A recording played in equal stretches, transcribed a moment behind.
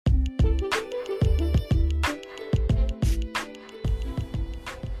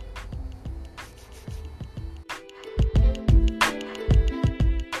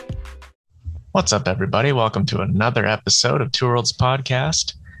What's up, everybody? Welcome to another episode of Two Worlds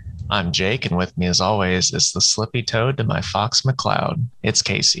Podcast. I'm Jake, and with me, as always, is the slippy toad to my Fox McCloud. It's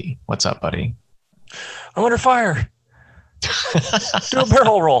Casey. What's up, buddy? I'm under fire. Do a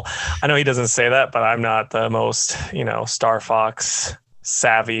barrel roll. I know he doesn't say that, but I'm not the most, Star Fox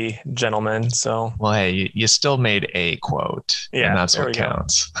savvy gentleman. So, Well, hey, you still made a quote, yeah, and that's there what we go.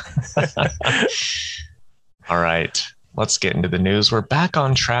 counts. All right, let's get into the news. We're back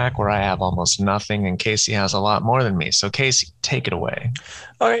on track where I have almost nothing, and Casey has a lot more than me. So, Casey, take it away.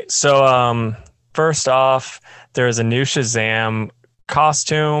 All right. So, first off, there's a new Shazam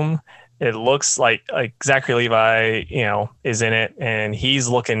costume. It looks like Zachary Levi, is in it, and he's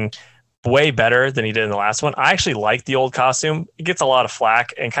looking way better than he did in the last one. I actually like the old costume. It gets a lot of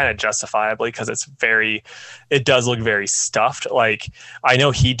flack, and kind of justifiably, because it does look very stuffed. Like, I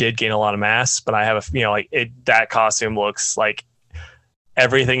know he did gain a lot of mass, but I have that costume looks like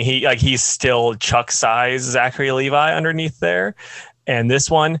everything he's still Chuck size Zachary Levi underneath there. And this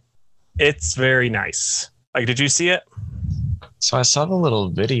one, it's very nice. Like, did you see it? So I saw the little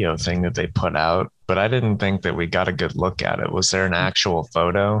video thing that they put out, but I didn't think that we got a good look at it. Was there an actual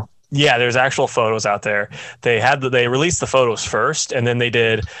photo? Yeah, there's actual photos out there. They released the photos first, and then they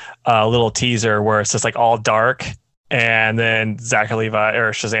did a little teaser where it's just like all dark, and then Zachary Levi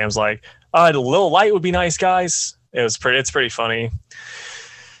or Shazam's like, "A little light would be nice, guys." It's pretty funny.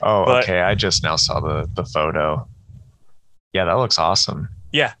 Oh, okay. I just now saw the photo. Yeah, that looks awesome.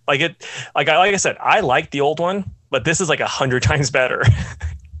 Yeah, like I said, I like the old one, but this is like 100 times better.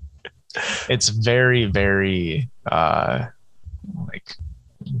 It's very, very like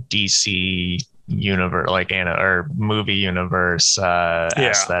DC universe, like or movie universe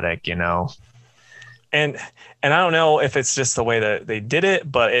aesthetic, And I don't know if it's just the way that they did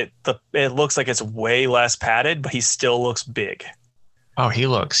it, but it looks like it's way less padded, but he still looks big. Oh, he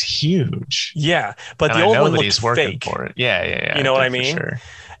looks huge. Yeah, but the old one looks fake. For it. Yeah. You know what I mean? Sure.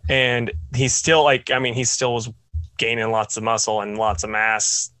 And he's still he still was gaining lots of muscle and lots of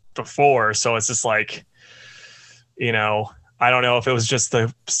mass before. So it's just like, I don't know if it was just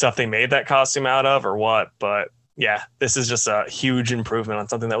the stuff they made that costume out of or what, but yeah, this is just a huge improvement on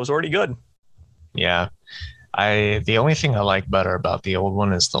something that was already good. Yeah. The only thing I like better about the old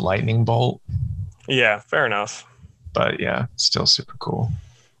one is the lightning bolt. Yeah, fair enough. But yeah, still super cool.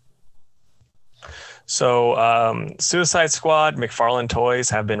 So Suicide Squad McFarlane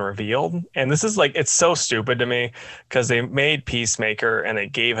toys have been revealed. And this is it's so stupid to me because they made Peacemaker and they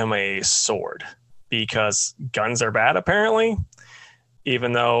gave him a sword because guns are bad, apparently,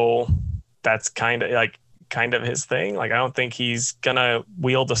 even though that's kind of his thing. Like, I don't think he's going to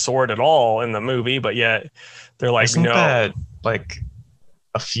wield a sword at all in the movie, but yet they're like, Isn't no. that like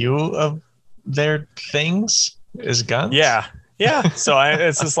a few of their things is guns? Yeah. So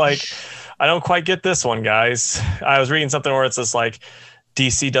it's just like, I don't quite get this one, guys. I was reading something where it's just like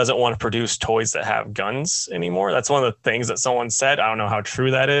DC doesn't want to produce toys that have guns anymore. That's one of the things that someone said. I don't know how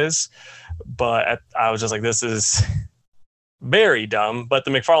true that is, but I was just like, this is very dumb. But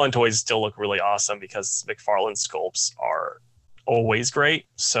the McFarlane toys still look really awesome because McFarlane sculpts are always great.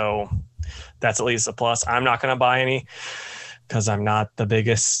 So that's at least a plus. I'm not going to buy any because I'm not the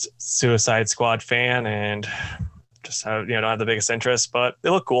biggest Suicide Squad fan and just don't have the biggest interest, but they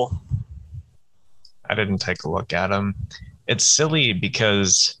look cool. I didn't take a look at them. It's silly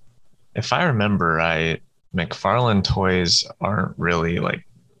because if I remember right, McFarlane toys aren't really like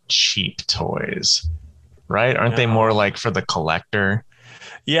cheap toys, right? Aren't they more like for the collector?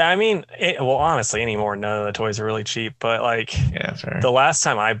 Yeah, I mean, honestly, anymore, none of the toys are really cheap. But yeah, fair. The last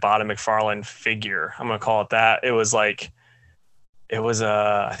time I bought a McFarlane figure, I'm gonna call it that. It was I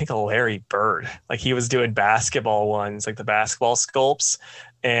think a Larry Bird. Like, he was doing basketball ones, like the basketball sculpts,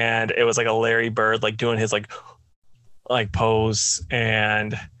 and it was like a Larry Bird like doing his like pose,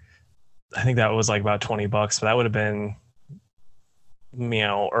 and I think that was like about $20, but that would have been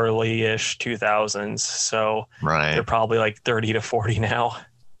early-ish 2000s. So right, they're probably like 30 to 40 now.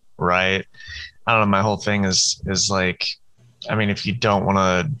 Right. I don't know. My whole thing is like, I mean, if you don't want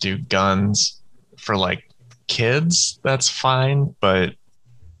to do guns for like kids, that's fine. But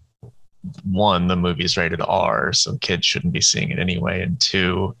one, the movie's rated R, so kids shouldn't be seeing it anyway. And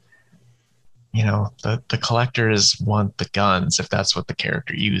two, the collectors want the guns if that's what the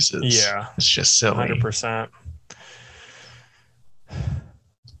character uses. Yeah. It's just silly. 100%.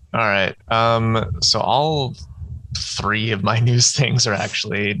 All right. So all three of my news things are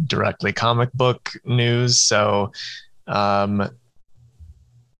actually directly comic book news. So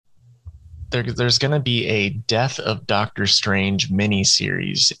there's going to be a Death of Doctor Strange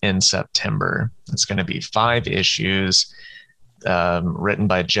miniseries in September. It's going to be 5 issues, written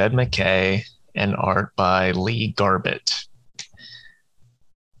by Jed McKay and art by Lee Garbett.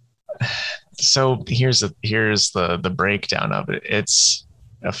 So here's the breakdown of it. It's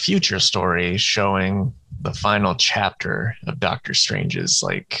a future story showing the final chapter of Doctor Strange's,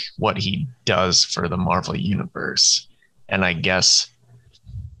 like, what he does for the Marvel universe. And I guess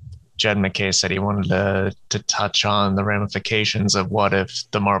Jed McKay said he wanted to touch on the ramifications of what if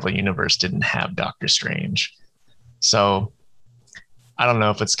the Marvel universe didn't have Doctor Strange. So I don't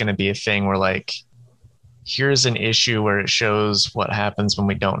know if it's going to be a thing where, like, here's an issue where it shows what happens when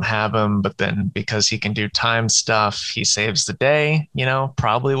we don't have him, but then because he can do time stuff, he saves the day,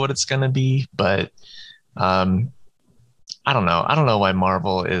 probably what it's going to be. But um, I don't know. I don't know why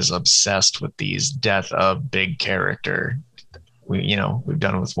Marvel is obsessed with these death of big character. We've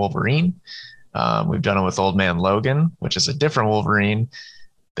done it with Wolverine. We've done it with Old Man Logan, which is a different Wolverine.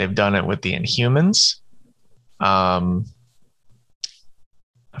 They've done it with the Inhumans. I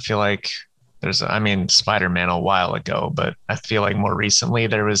feel like Spider-Man a while ago, but I feel like more recently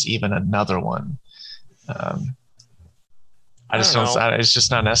there was even another one. I just don't know. It's just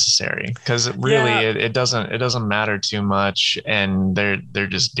not necessary because it doesn't matter too much, and they're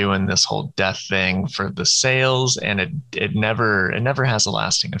just doing this whole death thing for the sales, and it never has a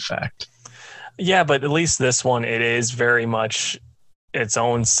lasting effect. Yeah, but at least this one, it is very much its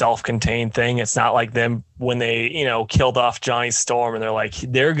own self-contained thing. It's not like them when they, killed off Johnny Storm and they're like,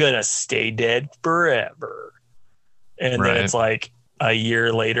 they're gonna stay dead forever. And then it's like a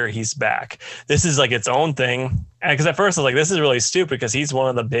year later, he's back. This is like its own thing. Because at first I was like, this is really stupid because he's one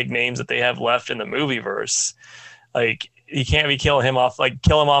of the big names that they have left in the movieverse. Like, you can't be killing him off, like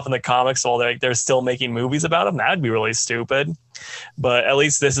kill him off in the comics while they're still making movies about him. That'd be really stupid. But at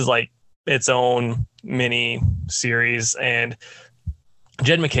least this is like its own mini series, and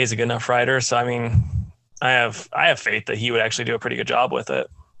Jed McKay's a good enough writer, so I mean, I have faith that he would actually do a pretty good job with it.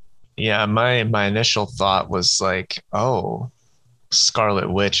 Yeah, my initial thought was like, oh,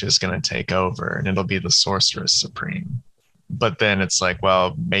 Scarlet Witch is going to take over and it'll be the Sorceress Supreme. But then it's like,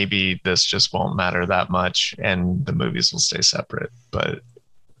 well, maybe this just won't matter that much and the movies will stay separate. But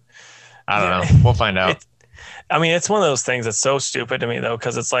I don't know. We'll find out. It's one of those things that's so stupid to me, though,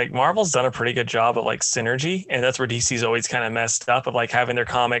 because it's like Marvel's done a pretty good job of like synergy. And that's where DC's always kind of messed up, of like having their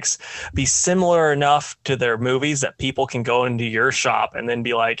comics be similar enough to their movies that people can go into your shop and then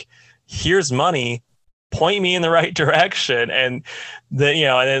be like, here's money, point me in the right direction. And then,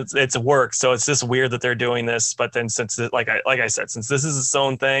 and it's worked. So it's just weird that they're doing this. But then since I said, since this is its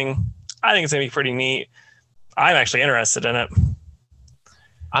own thing, I think it's going to be pretty neat. I'm actually interested in it.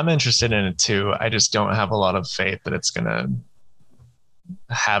 I'm interested in it too. I just don't have a lot of faith that it's going to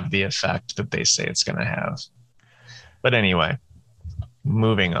have the effect that they say it's going to have. But anyway,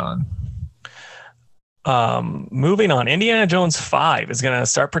 moving on. Indiana Jones 5 is going to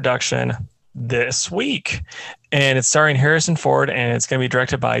start production this week, and it's starring Harrison Ford, and it's going to be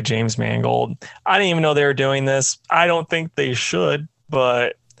directed by James Mangold. I didn't even know they were doing this. I don't think they should,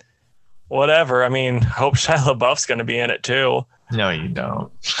 but whatever. I mean, hope Shia LaBeouf's going to be in it too. No, you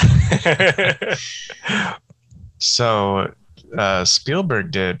don't. So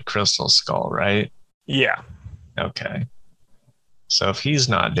Spielberg did Crystal Skull, right? Yeah. Okay. So if he's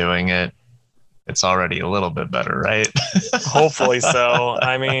not doing it, it's already a little bit better, right? Hopefully so.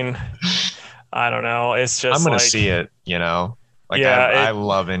 I mean, I don't know. It's just I'm going to see it, I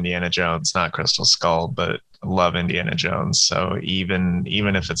love Indiana Jones, not Crystal Skull, but love Indiana Jones. So even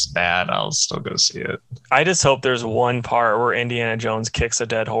if it's bad, I'll still go see it. I just hope there's one part where Indiana Jones kicks a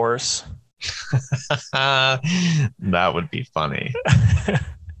dead horse. That would be funny.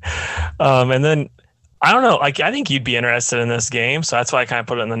 And then I don't know, I think you'd be interested in this game, so that's why I kind of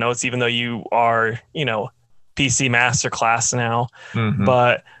put it in the notes, even though you are, PC masterclass now. Mm-hmm.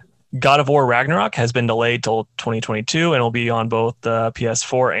 But God of War Ragnarok has been delayed till 2022 and will be on both the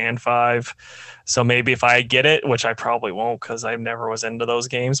PS4 and 5. So maybe if I get it, which I probably won't because I never was into those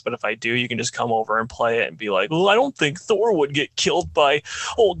games, but if I do, you can just come over and play it and be like, well, I don't think Thor would get killed by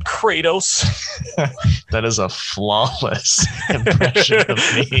old Kratos. That is a flawless impression of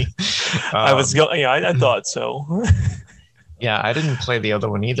me. I thought so. Yeah, I didn't play the other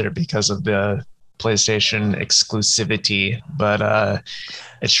one either because of the PlayStation exclusivity, but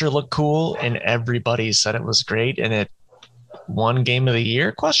it sure looked cool and everybody said it was great, and it won Game of the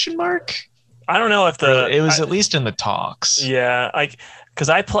Year ? I don't know if it was at least in the talks. Yeah, because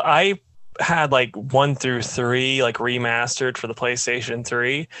I had like 1 through 3 like remastered for the PlayStation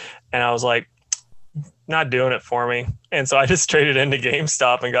 3, and I was like, not doing it for me, and so I just traded into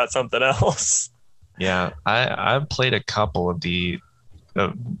GameStop and got something else. Yeah, I played a couple of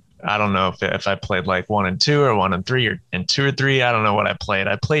I don't know if I played like 1 and 2 or 1 and 3 or and 2 or 3. I don't know what I played.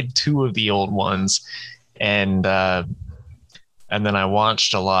 I played 2 of the old ones, and then I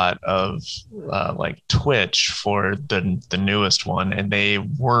watched a lot of like Twitch for the newest one, and they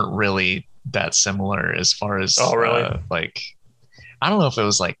weren't really that similar as far as Oh, really? like I don't know if it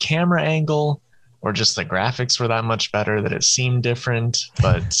was like camera angle or just the graphics were that much better that it seemed different,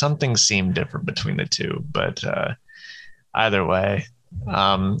 but something seemed different between the two. But either way,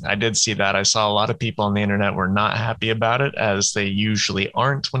 I did see that. I saw a lot of people on the internet were not happy about it, as they usually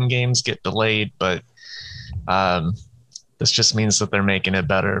aren't when games get delayed. But um, this just means that they're making it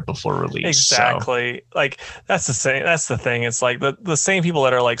better before release. So Exactly. Like that's the same. That's the thing. It's like the same people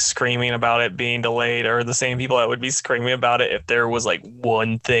that are like screaming about it being delayed are the same people that would be screaming about it if there was like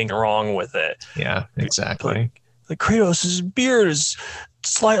one thing wrong with it. yeah, exactly. Like Kratos' beard is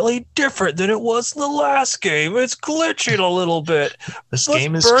slightly different than it was in the last game. It's glitching a little bit. This Let's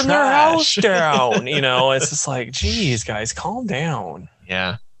game is burn their house trash. down. You know, it's just like, geez, guys, calm down.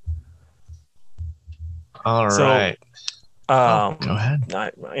 Yeah. All So, right. Go ahead.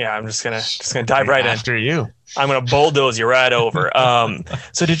 I'm just gonna dive right in. After you. I'm gonna bulldoze you right over.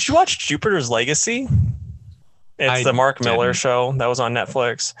 So did you watch Jupiter's Legacy? It's the Mark Miller show that was on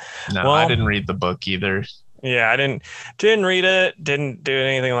Netflix. No, Well, I didn't read the book either. Yeah, I didn't read it, didn't do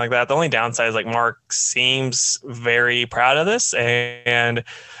anything like that. The only downside is like Mark seems very proud of this, and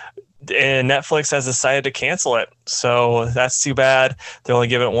Netflix has decided to cancel it. So that's too bad. They only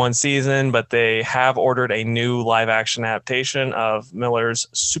give it one season, but they have ordered a new live action adaptation of Miller's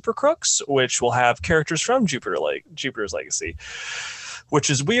Super Crooks, which will have characters from Jupiter's Legacy. Which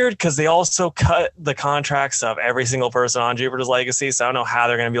is weird because they also cut the contracts of every single person on Jupiter's Legacy. So I don't know how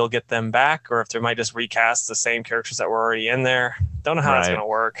they're going to be able to get them back, or if they might just recast the same characters that were already in there. Don't know how that's going to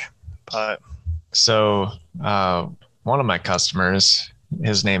work. But so one of my customers,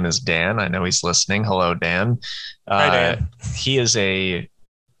 his name is Dan. I know he's listening. Hello, Dan. Hi, Dan. He is a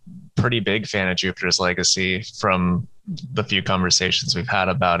pretty big fan of Jupiter's Legacy from the few conversations we've had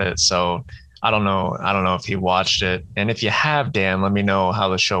about it. So I don't know if he watched it. And if you have, Dan, let me know how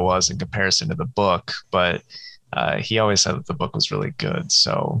the show was in comparison to the book. But he always said that the book was really good.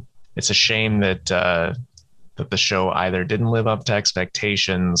 So it's a shame that the show either didn't live up to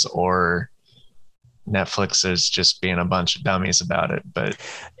expectations or Netflix is just being a bunch of dummies about it. But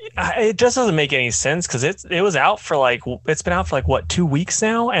it just doesn't make any sense because it's been out for like 2 weeks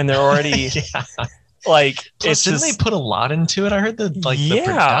now, and they're already yeah. like Plus, didn't they put a lot into it? I heard that the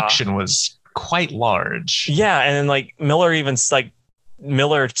production was quite large. Yeah, and then like Miller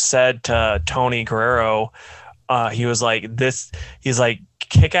said to Tony Guerrero, he was like,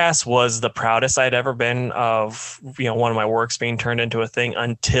 Kick-Ass was the proudest I'd ever been of one of my works being turned into a thing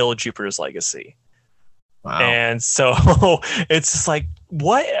until Jupiter's Legacy. Wow. And so it's just like,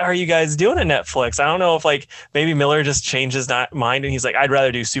 what are you guys doing at Netflix? I don't know if like maybe Miller just changed his mind and he's like, I'd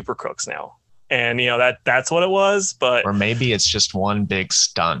rather do Super Crooks now. And that's what it was, but or maybe it's just one big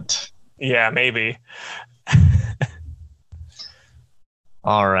stunt. Yeah, maybe.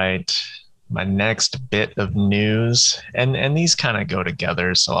 All right. My next bit of news, and these kind of go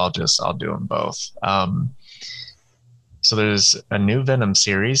together, so I'll do them both. So there's a new Venom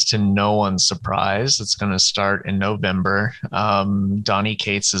series, to no one's surprise. It's going to start in November. Donny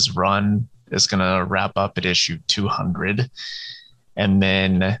Cates's run is going to wrap up at issue 200. And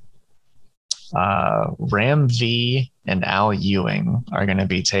then Ram V and Al Ewing are going to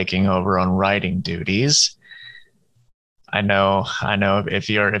be taking over on writing duties. I know. If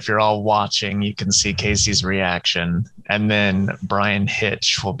you're all watching, you can see Casey's reaction. And then Brian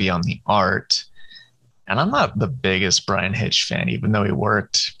Hitch will be on the art. And I'm not the biggest Brian Hitch fan, even though he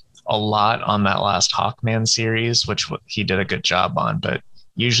worked a lot on that last Hawkman series, which he did a good job on. But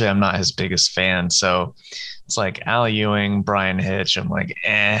usually I'm not his biggest fan. So it's like Al Ewing, Brian Hitch. I'm like,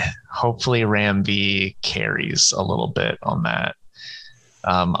 hopefully Ram V carries a little bit on that.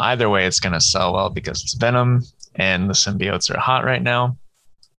 Either way, it's going to sell well because it's Venom and the symbiotes are hot right now.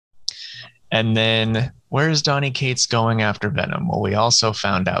 And then where is Donny Cates going after Venom? Well, we also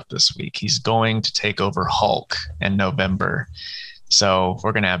found out this week he's going to take over Hulk in November. So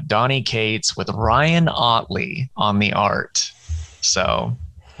we're going to have Donny Cates with Ryan Otley on the art. So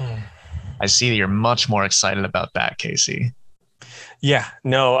I see that you're much more excited about that, Casey. Yeah,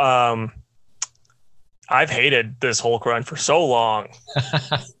 no, I've hated this Hulk run for so long.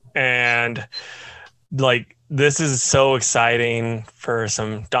 And like, this is so exciting for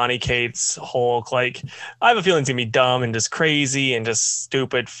some Donny Cates Hulk. Like, I have a feeling it's going to be dumb and just crazy and just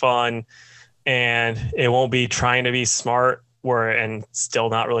stupid fun. And it won't be trying to be smart and still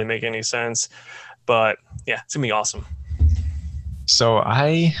not really make any sense. But yeah, it's going to be awesome. So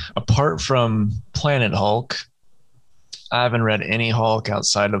apart from Planet Hulk, I haven't read any Hulk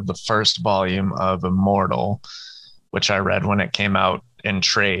outside of the first volume of Immortal, which I read when it came out in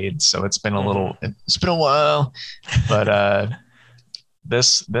trade. So it's been a while, but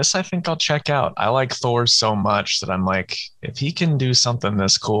this I think I'll check out. I like Thor so much that I'm like, if he can do something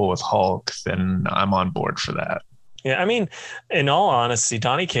this cool with Hulk, then I'm on board for that. Yeah, I mean, in all honesty,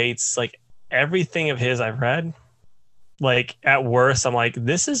 Donny Cates, like everything of his I've read, like at worst, I'm like,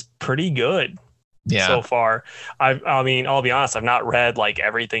 this is pretty good so Yeah. far. I mean, I'll be honest, I've not read like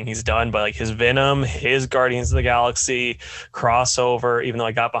everything he's done, but like his Venom, his Guardians of the Galaxy crossover, even though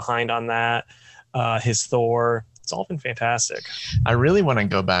I got behind on that, his Thor, it's all been fantastic. I really want to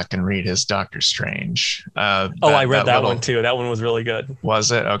go back and read his Doctor Strange. Oh, I read that one too. That one was really good.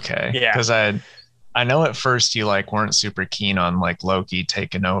 Was it? Okay. Yeah. Because I know at first you like weren't super keen on like Loki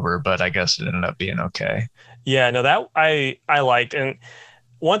taking over, but I guess it ended up being okay. Yeah, no, that I liked. And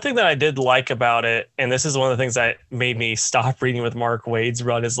one thing that I did like about it, and this is one of the things that made me stop reading with Mark Waid's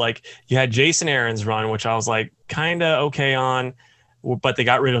run, is like you had Jason Aaron's run, which I was like kind of okay on, but they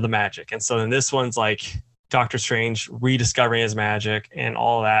got rid of the magic. And so then this one's like Doctor Strange rediscovering his magic and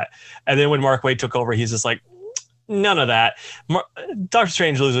all that. And then when Mark Waid took over, he's just like, none of that. Doctor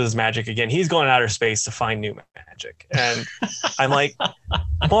Strange loses his magic again. He's going outer space to find new magic. And I'm like,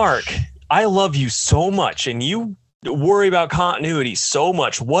 Mark, I love you so much, and you worry about continuity so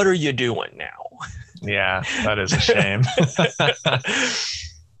much. What are you doing now? Yeah, that is a shame.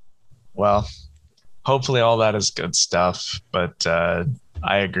 Well, hopefully all that is good stuff, but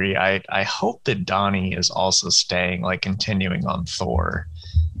I agree. I hope that Donnie is also staying, like continuing on Thor.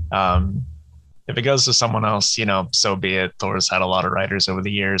 If it goes to someone else, so be it. Thor's had a lot of writers over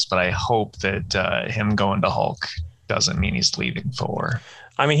the years, but I hope that him going to Hulk doesn't mean he's leaving Thor.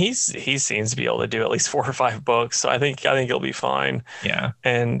 I mean, he seems to be able to do at least 4 or 5 books, so I think he'll be fine. Yeah.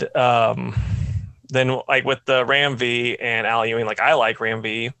 And then like with the Ram V and Al Ewing, like I like Ram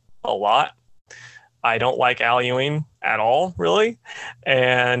V a lot. I don't like Al Ewing at all, really.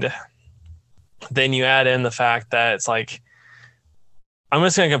 And then you add in the fact that it's like, I'm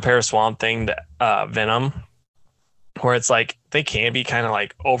just going to compare Swamp Thing to Venom, where it's like they can be kind of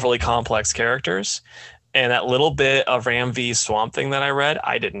like overly complex characters. And that little bit of Ram V Swamp Thing that I read,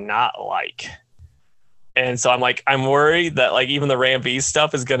 I did not like. And so I'm worried that like even the Ram V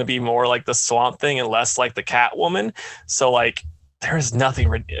stuff is going to be more like the Swamp Thing and less like the Catwoman. So like there's nothing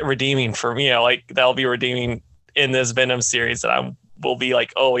redeeming for me. Like that'll be redeeming in this Venom series that I will be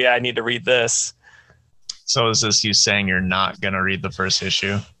like, oh yeah, I need to read this. So is this you saying you're not going to read the first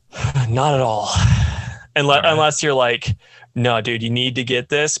issue? Not at all. Unless you're like, no, dude, you need to get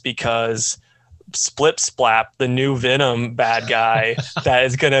this because Splip Splap, the new Venom bad guy, that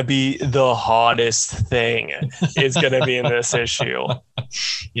is going to be the hottest thing, is going to be in this issue.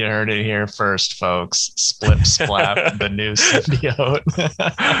 You heard it here first, folks. Splip Splap, the new symbiote.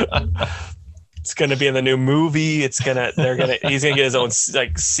 It's going to be in the new movie. He's going to get his own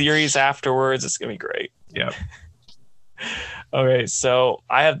like series afterwards. It's going to be great. Yep. Okay, so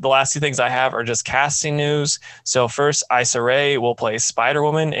I have the last 2 things I have are just casting news. So first, Issa Rae will play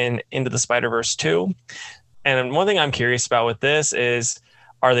Spider-Woman in Into the Spider-Verse 2. And one thing I'm curious about with this is,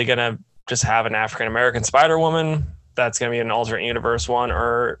 are they going to just have an African-American Spider-Woman that's going to be an alternate universe one,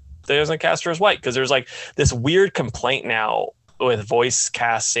 or they're going to cast her as white? Because there's like this weird complaint now with voice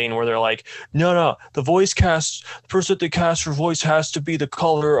casting where they're like, no, the person that they cast for voice has to be the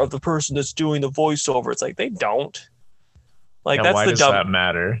color of the person that's doing the voiceover. It's like, they don't. Like, yeah, that's why the does dumb. that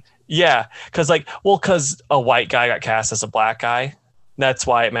matter? Yeah, because a white guy got cast as a black guy. That's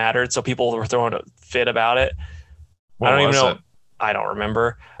why it mattered. So people were throwing a fit about it. I don't even know. I don't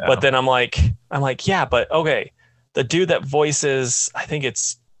remember. Yeah. But then I'm like, yeah, but okay. The dude that voices, I think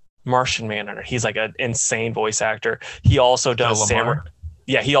it's Martian Manhunter. He's like an insane voice actor. He also does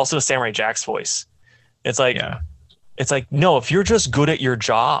Samurai Jack's voice. It's like, no, if you're just good at your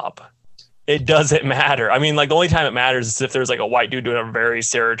job, it doesn't matter. I mean, like the only time it matters is if there's like a white dude doing a very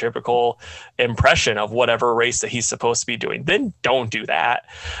stereotypical impression of whatever race that he's supposed to be doing. Then don't do that.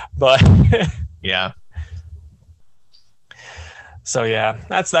 But yeah. So yeah,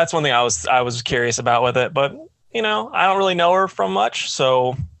 that's one thing I was curious about with it. But I don't really know her from much,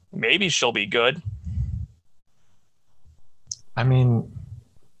 so maybe she'll be good. I mean,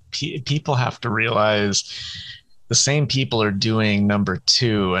 people have to realize the same people are doing number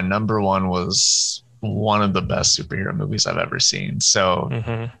 2, and number 1 was one of the best superhero movies I've ever seen. So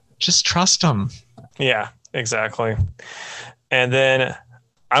just trust them. Yeah, exactly. And then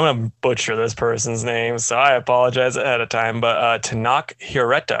I'm going to butcher this person's name, so I apologize ahead of time. But Tanakh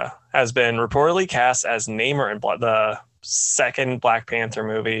Hireta has been reportedly cast as Namor in the second Black Panther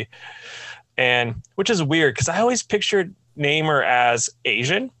movie, and which is weird because I always pictured Namor as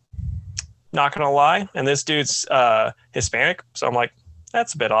Asian. Not gonna lie, and this dude's Hispanic, so I'm like,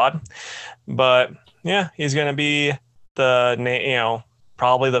 that's a bit odd. But yeah, he's gonna be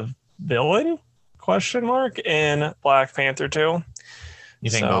probably the villain question mark in Black Panther 2. You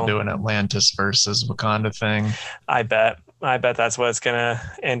think they'll do an Atlantis versus Wakanda thing? I bet that's what it's gonna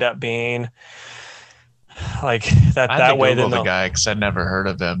end up being. Like that. I had that to way, Google then the guy because I'd never heard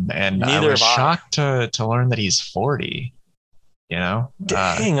of him, and I Neither was have I. shocked to learn that he's 40. You know?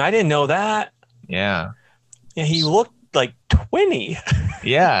 Dang, I didn't know that. Yeah. Yeah, he looked like 20.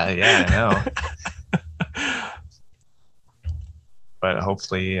 Yeah, I know. But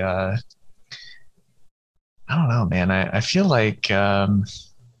hopefully, I don't know, man. I feel like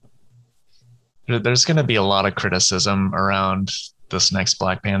there's going to be a lot of criticism around this next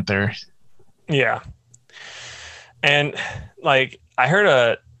Black Panther. Yeah. And like I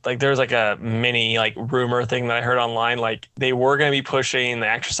heard there's like a mini like rumor thing that I heard online. Like they were going to be pushing the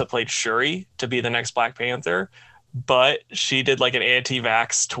actress that played Shuri to be the next Black Panther, but she did like an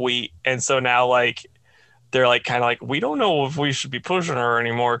anti-vax tweet. And so now like they're like kind of like, we don't know if we should be pushing her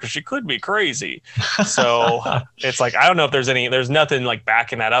anymore because she could be crazy. So it's like, I don't know if there's nothing like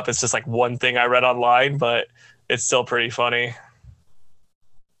backing that up. It's just like one thing I read online, but it's still pretty funny.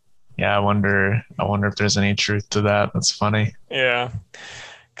 Yeah, I wonder if there's any truth to that. That's funny. Yeah.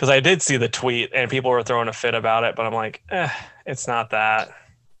 Because I did see the tweet and people were throwing a fit about it, but I'm like, it's not that.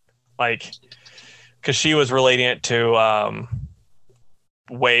 Like, because she was relating it to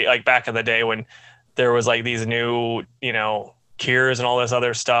way like back in the day when there was like these new, cures and all this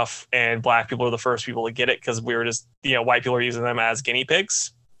other stuff, and Black people were the first people to get it because we were just, white people were using them as guinea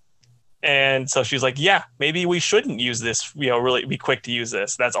pigs. And so she's like, yeah, maybe we shouldn't use this, really be quick to use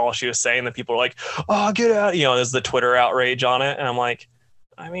this. That's all she was saying. That people were like, oh, get out. There's the Twitter outrage on it. And I'm like,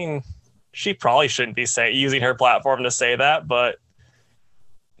 I mean, she probably shouldn't be using her platform to say that, but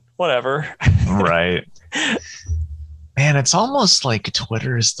whatever. Right. Man, it's almost like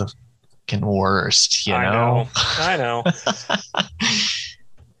Twitter is the fucking worst, I know.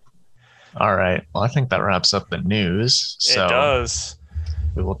 All right. Well, I think that wraps up the news. So it does.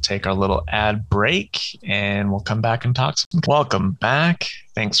 We will take our little ad break and we'll come back and talk. Welcome back.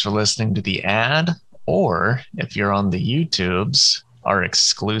 Thanks for listening to the ad, or if you're on the YouTubes, our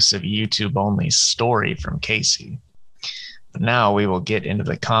exclusive YouTube only story from Casey. But now we will get into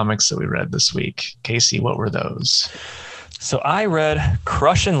the comics that we read this week. Casey, what were those? So I read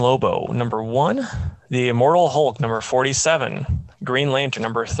Crushin' Lobo, #1, The Immortal Hulk, #47, Green Lantern,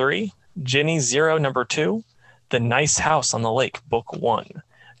 #3, Ginny Zero, #2, The Nice House on the Lake, Book 1,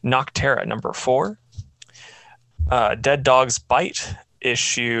 Nocterra, #4, Dead Dog's Bite,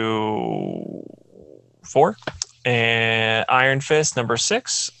 issue 4, and Iron Fist,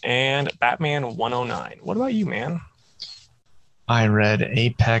 #6, and Batman 109. What about you, man? I read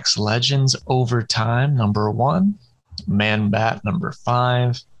Apex Legends Overtime, #1, Man Bat,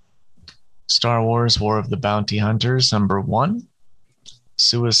 #5, Star Wars War of the Bounty Hunters, #1,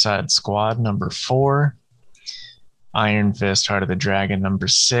 Suicide Squad, #4, Iron Fist Heart of the Dragon,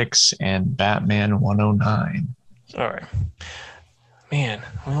 #6, and Batman 109. All right. Man,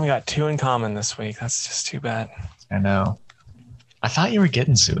 we only got 2 in common this week. That's just too bad. I know. I thought you were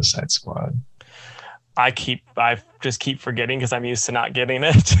getting Suicide Squad. I just keep forgetting because I'm used to not getting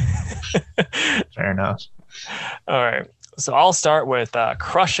it. Fair enough. All right. So I'll start with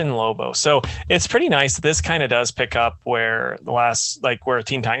Crushin' Lobo. So it's pretty nice. This kind of does pick up where where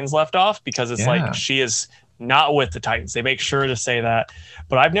Teen Titans left off, because it's like she is not with the Titans. They make sure to say that.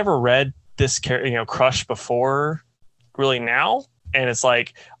 But I've never read this Crush before really now. And it's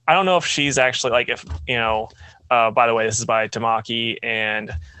like, I don't know if she's actually like, if, by the way, this is by Tamaki,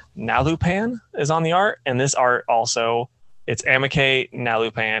 and Nalupan is on the art. And this art also, it's Amike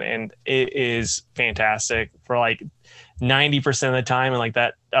Nalupan, and it is fantastic for like 90% of the time. And like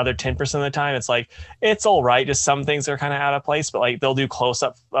that other 10% of the time, it's like, it's all right. Just some things are kind of out of place, but like they'll do close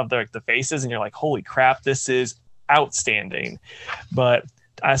up of the faces and you're like, holy crap, this is outstanding. But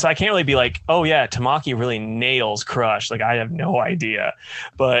so I can't really be like, oh yeah, Tamaki really nails Crush. Like I have no idea,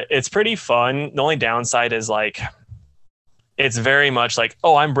 but it's pretty fun. The only downside is like, it's very much like,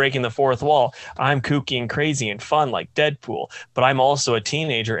 oh, I'm breaking the fourth wall. I'm kooky and crazy and fun like Deadpool, but I'm also a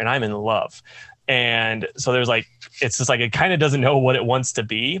teenager and I'm in love. And so there's like, it's just like, it kind of doesn't know what it wants to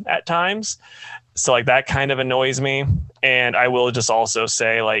be at times. So like that kind of annoys me. And I will just also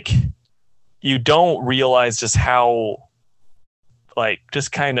say, like, you don't realize just how, like,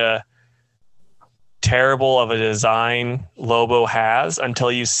 just kind of terrible of a design Lobo has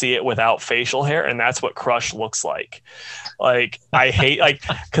until you see it without facial hair, and that's what Crush looks like. Like I hate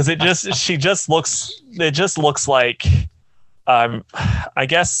because it just looks like I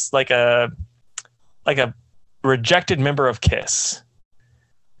guess like a rejected member of Kiss,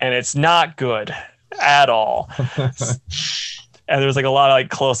 and it's not good at all. And there's like a lot of like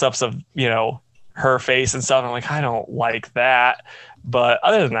close-ups of her face and stuff. I'm like, I don't like that. But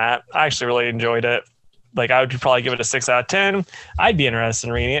other than that, I actually really enjoyed it. Like, I would probably give it a 6 out of 10. I'd be interested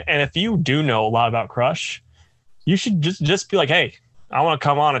in reading it. And if you do know a lot about Crush, you should just be like, hey, I want to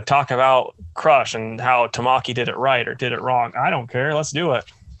come on and talk about Crush and how Tamaki did it right or did it wrong. I don't care. Let's do it.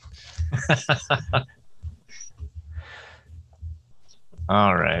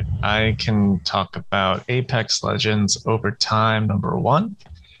 All right. I can talk about Apex Legends Overtime #1.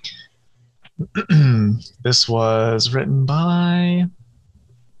 This was written by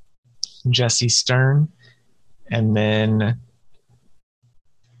Jesse Stern. And then,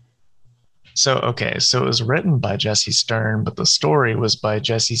 so it was written by Jesse Stern, but the story was by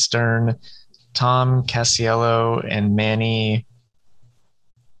Jesse Stern, Tom Casiello, and Manny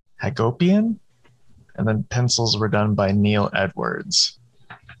Hagopian. And then pencils were done by Neil Edwards.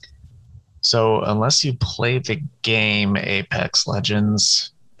 So unless you play the game Apex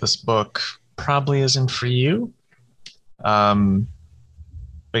Legends, this book probably isn't for you. But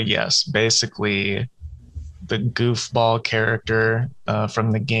yes, basically the goofball character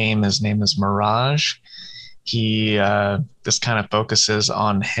from the game, his name is Mirage. This kind of focuses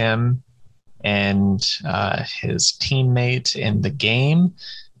on him and his teammate in the game,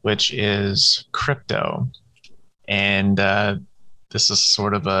 which is Crypto. And this is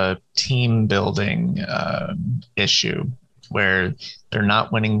sort of a team building issue where they're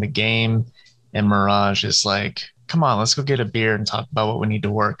not winning the game. And Mirage is like, come on, let's go get a beer and talk about what we need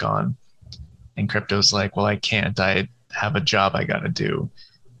to work on. And Crypto's like, well, I can't. I have a job I got to do.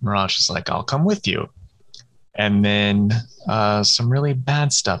 Mirage is like, I'll come with you. And then some really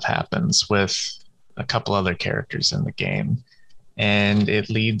bad stuff happens with a couple other characters in the game. And it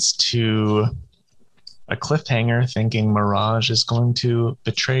leads to a cliffhanger thinking Mirage is going to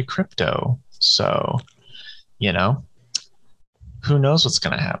betray Crypto. So, who knows what's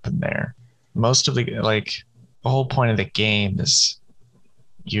going to happen there? Most of the whole point of the game is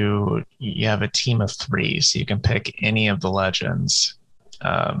you have a team of 3, so you can pick any of the legends.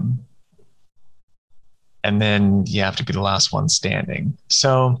 And then you have to be the last one standing.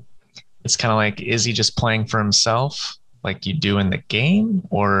 So it's kind of like, is he just playing for himself like you do in the game?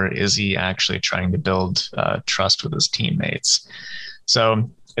 Or is he actually trying to build trust with his teammates? So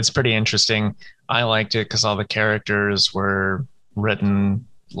it's pretty interesting. I liked it because all the characters were written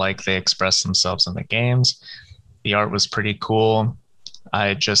like they express themselves in the games. The art was pretty cool.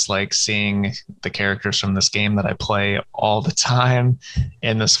 I just like seeing the characters from this game that I play all the time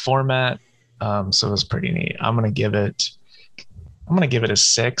in this format. So it was pretty neat. I'm gonna give it a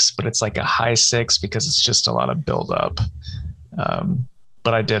 6, but it's like a high 6 because it's just a lot of build up.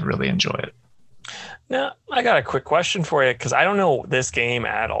 But I did really enjoy it. Now, I got a quick question for you because I don't know this game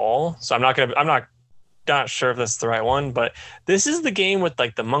at all. So I'm not sure if this is the right one, but this is the game with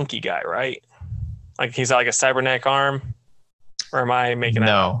like the monkey guy, right? Like he's got like a cybernetic arm. Or am I making that?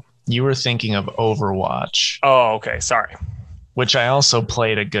 No, you were thinking of Overwatch. Oh, okay. Sorry. Which I also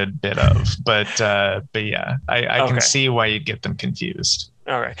played a good bit of, but yeah, I can see why you'd get them confused.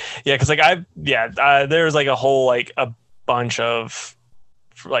 All right. Yeah, because there's like a whole like a bunch of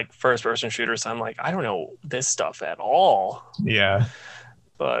like first person shooters. I'm like, I don't know this stuff at all. Yeah.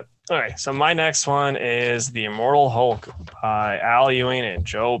 But all right. So my next one is The Immortal Hulk by Al Ewing and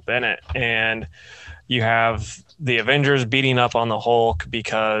Joe Bennett. And you have the Avengers beating up on the Hulk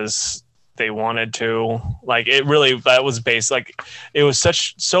because they wanted to. Like that was based, like it was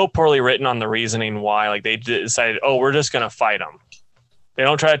so poorly written on the reasoning why. Like they decided, we're just gonna fight them. They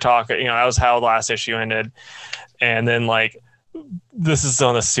don't try to talk. That was how the last issue ended. And then like this is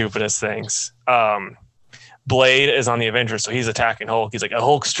one of the stupidest things. Blade is on the Avengers, so he's attacking Hulk. He's like, a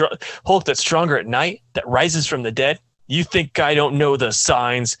Hulk that's stronger at night, that rises from the dead. You think I don't know the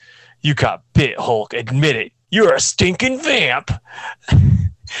signs? You got bit, Hulk. Admit it. You're a stinking vamp.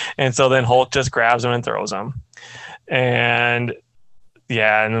 And so then Hulk just grabs him and throws him. And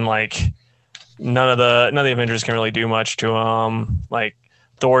yeah, and then like none of the Avengers can really do much to him. Like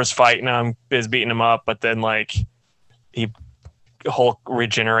Thor's fighting him, is beating him up, but then like Hulk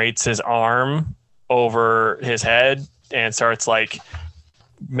regenerates his arm over his head and starts like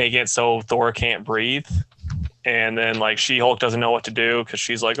making it so Thor can't breathe. And then like She-Hulk doesn't know what to do because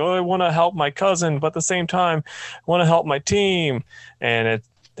she's like, I want to help my cousin, but at the same time, I want to help my team. And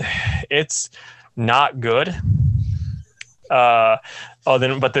it's not good. But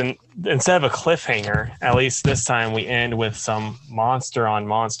then instead of a cliffhanger, at least this time we end with some monster on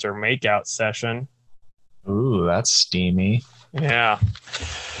monster makeout session. Ooh, that's steamy. Yeah,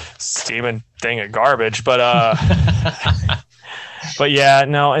 steaming dang it garbage, but but yeah,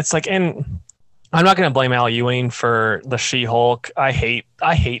 no, it's like, and I'm not gonna blame Al Ewing for the She-Hulk. I hate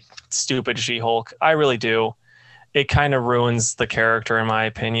stupid She-Hulk. I really do. It kind of ruins the character in my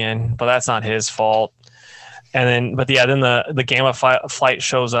opinion, but that's not his fault. And then, but yeah, then the Gamma flight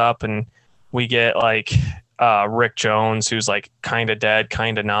shows up, and we get like Rick Jones, who's like kind of dead,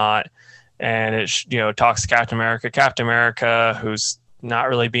 kind of not, and it talks to Captain America. Captain America, who's not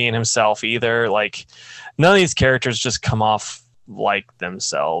really being himself either. Like none of these characters just come off like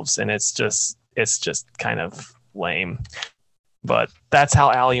themselves, and it's just kind of lame. But that's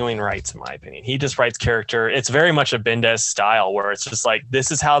how Al Ewing writes, in my opinion. He just writes character. It's very much a Bendis style, where it's just like, this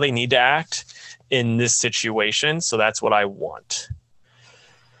is how they need to act in this situation, so that's what I want.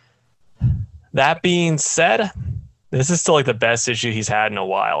 That being said, this is still like the best issue he's had in a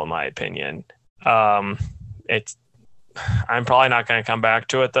while, in my opinion. I'm probably not going to come back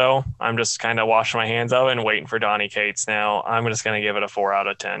to it though. I'm just kind of washing my hands of it and waiting for Donny Cates now. I'm just going to give it a 4 out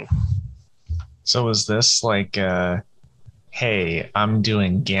of 10. So is this like hey, I'm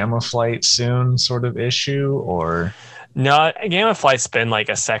doing Gamma Flight soon sort of issue, or? No, Gamma Flight's been like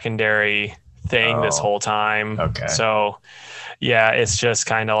a secondary thing this whole time. Okay. So yeah, it's just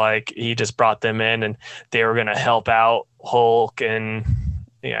kind of like he just brought them in and they were going to help out Hulk. And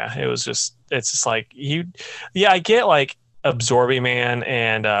yeah, it's just like I get like Absorbing Man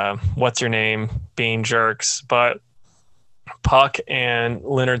and what's your name being jerks, but Puck and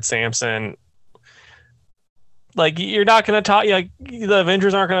Leonard Samson, like you're not going to talk, like the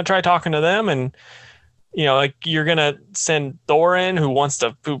Avengers aren't going to try talking to them. And like you're going to send Thor in who wants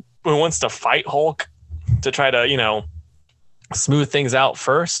to fight Hulk to try to, smooth things out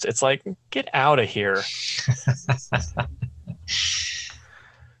first. It's like, get out of here.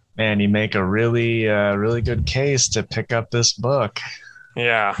 Man, you make a really, really good case to pick up this book.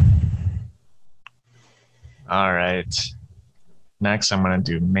 Yeah. All right. Next, I'm going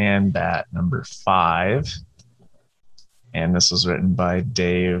to do Man Bat number 5. And this was written by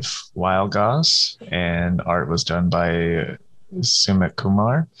Dave Wildgoss, and art was done by Sumit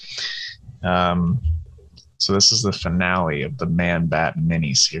Kumar. So this is the finale of the Man Bat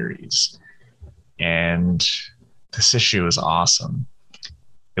miniseries. And this issue is awesome.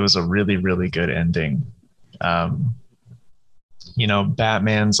 It was a really, really good ending.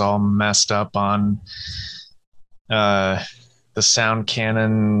 Batman's all messed up on the sound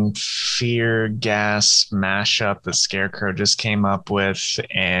cannon fear gas mashup that Scarecrow just came up with,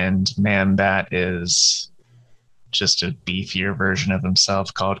 and Man Bat is just a beefier version of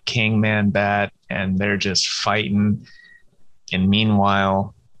himself called King Man Bat, and they're just fighting. And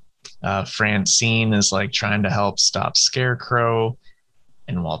meanwhile, Francine is like trying to help stop Scarecrow.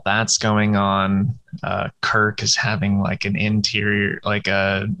 And while that's going on, Kirk is having like an interior, like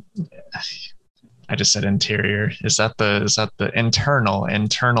I just said interior. Is that the internal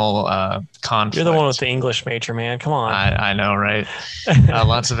conflict? You're the one with the English major, man. Come on. I know, right?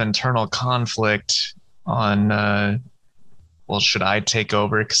 Lots of internal conflict on, should I take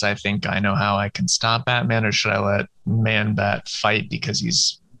over because I think I know how I can stop Batman, or should I let Man Bat fight because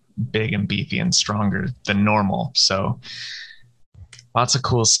he's big and beefy and stronger than normal? So lots of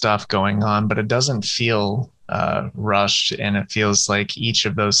cool stuff going on, but it doesn't feel rushed, and it feels like each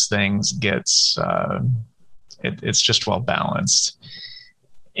of those things gets it's just well balanced.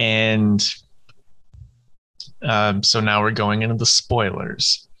 And so now we're going into the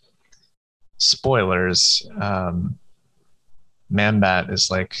spoilers. Man Bat is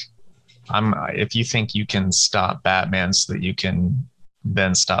like, if you think you can stop Batman so that you can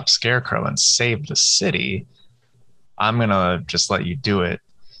then stop Scarecrow and save the city, I'm gonna just let you do it.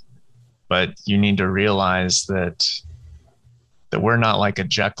 But you need to realize that we're not like a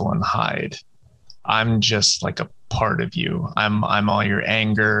Jekyll and Hyde. I'm just like a part of you. I'm all your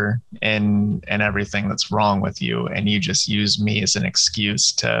anger and everything that's wrong with you, and you just use me as an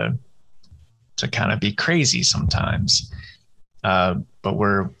excuse to kind of be crazy sometimes. But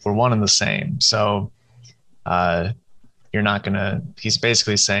we're one and the same. So you're not gonna. He's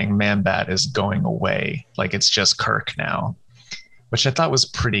basically saying Man Bat is going away. Like it's just Kirk now, which I thought was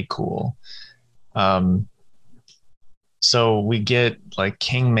pretty cool. So we get like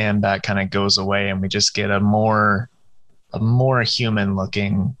King Man Bat kind of goes away, and we just get a more human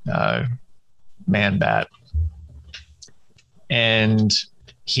looking Man Bat, and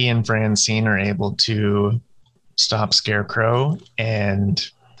he and Francine are able to stop Scarecrow and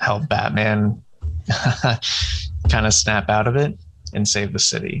help Batman kind of snap out of it and save the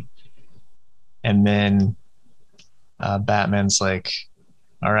city. And then Batman's like,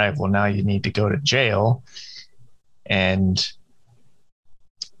 all right, well, now you need to go to jail. And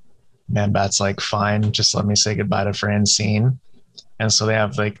Man-Bat's like, fine, just let me say goodbye to Francine. And so they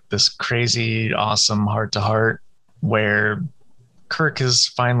have like this crazy, awesome heart to heart where Kirk has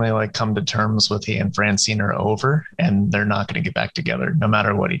finally like come to terms with he and Francine are over and they're not going to get back together no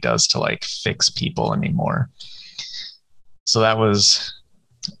matter what he does to like fix people anymore. So that was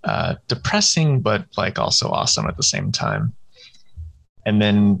depressing, but like also awesome at the same time. And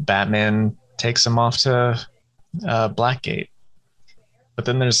then Batman takes him off to Blackgate. But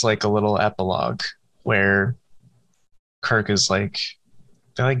then there's like a little epilogue where Kirk is like,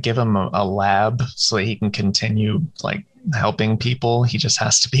 they like give him a lab so that he can continue like helping people. He just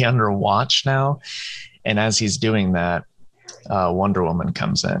has to be under watch now. And as he's doing that, Wonder Woman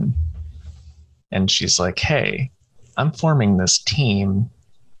comes in and she's like, hey, I'm forming this team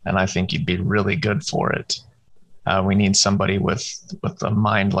and I think you'd be really good for it. We need somebody with a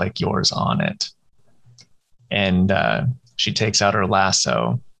mind like yours on it. And she takes out her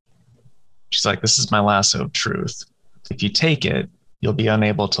lasso. She's like, this is my lasso of truth. If you take it, you'll be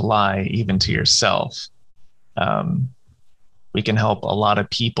unable to lie even to yourself. We can help a lot of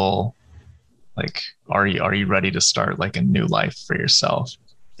people. Like, are you ready to start like a new life for yourself?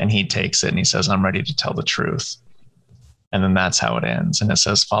 And he takes it and he says, I'm ready to tell the truth. And then that's how it ends. And it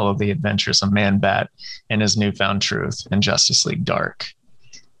says, follow the adventures of Man-Bat and his newfound truth in Justice League Dark.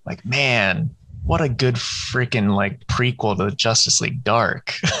 Like, man, what a good freaking like prequel to Justice League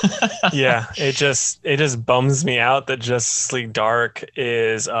Dark. Yeah, it just bums me out that Justice League Dark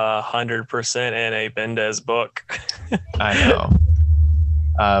is 100% in a Bendis book. I know.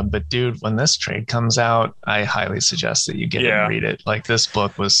 But dude, when this trade comes out, I highly suggest that you get it and read it. Like, this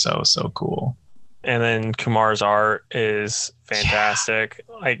book was so cool. And then Kumar's art is fantastic.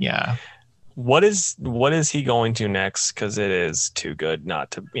 Yeah. Like, yeah, what is he going to next? Because it is too good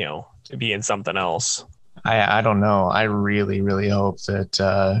not to, to be in something else. I don't know. I really hope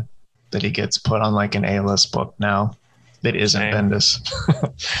that that he gets put on like an A-list book now that isn't Bendis.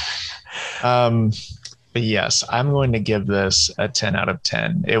 But yes, I'm going to give this a 10 out of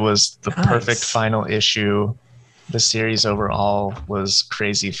 10. It was the perfect final issue. The series overall was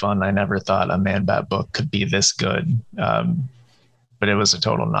crazy fun. I never thought a Man-Bat book could be this good. But it was a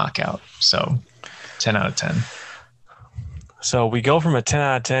total knockout. So 10 out of 10. So we go from a 10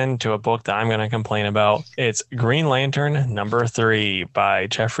 out of 10 to a book that I'm going to complain about. It's Green Lantern #3 by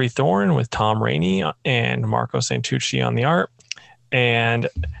Jeffrey Thorne with Tom Rainey and Marco Santucci on the art. And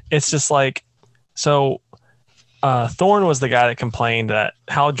it's just like, so Thorne was the guy that complained that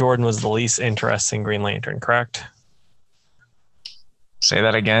Hal Jordan was the least interesting Green Lantern, correct? Say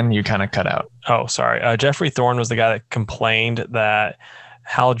that again. You kind of cut out. Oh, sorry. Jeffrey Thorne was the guy that complained that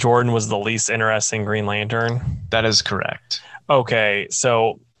Hal Jordan was the least interesting Green Lantern. That is correct. Okay,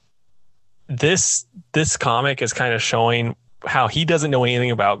 so this comic is kind of showing how he doesn't know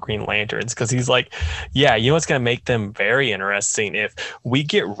anything about Green Lanterns, because he's like, yeah, you know what's going to make them very interesting? If we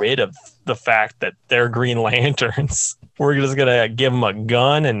get rid of the fact that they're Green Lanterns, we're just going to give him a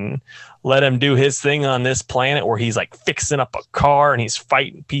gun and let him do his thing on this planet where he's like fixing up a car and he's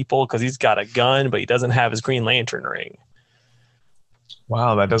fighting people because he's got a gun, but he doesn't have his Green Lantern ring.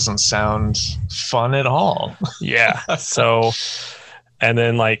 Wow, that doesn't sound fun at all. Yeah. So, and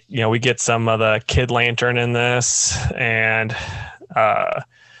then like, we get some of the Kid Lantern in this, and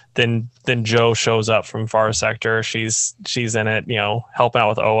then Jo shows up from Far Sector. She's in it, helping out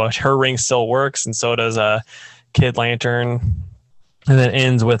with Oa. Her ring still works, and so does Kid Lantern. And then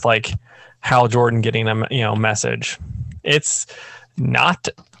ends with like Hal Jordan getting a message. It's not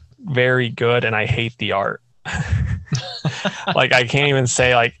very good, and I hate the art. Like, I can't even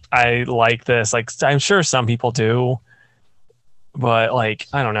say like I like this. Like, I'm sure some people do, but like,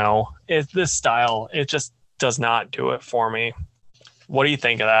 I don't know. This style, it just does not do it for me. What do you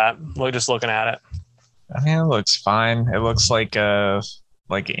think of that? Just looking at it. I mean, it looks fine. It looks like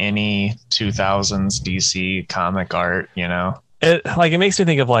any 2000s DC comic art, It makes me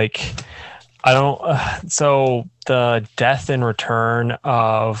think of like, I don't. So the death and return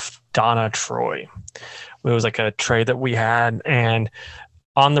of Donna Troy. It was like a trade that we had, and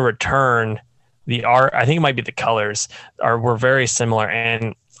on the return, the art, I think it might be the colors, were very similar,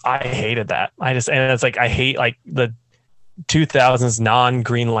 and I hated that. And it's like, I hate like the 2000s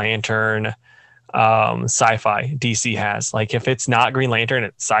non-Green Lantern sci-fi DC has. Like, if it's not Green Lantern,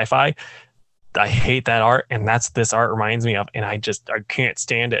 it's sci-fi. I hate that art, and that's this art reminds me of, and I can't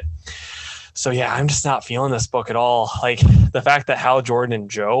stand it. So yeah, I'm just not feeling this book at all. Like, the fact that Hal Jordan and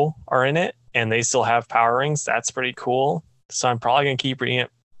Jo are in it and they still have power rings. That's pretty cool. So I'm probably going to keep reading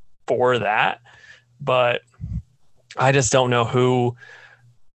it for that. But I just don't know who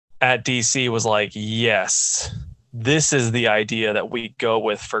at DC was like, yes, this is the idea that we go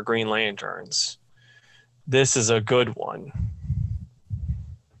with for Green Lanterns. This is a good one.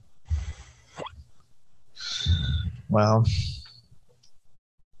 Well,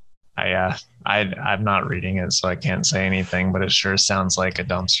 I'm not reading it, so I can't say anything, but it sure sounds like a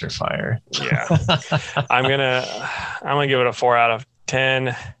dumpster fire. Yeah. I'm gonna give it a 4 out of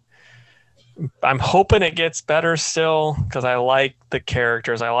 10. I'm hoping it gets better still because I like the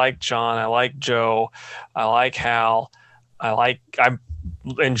characters. I like John. I like Joe. I like Hal. I'm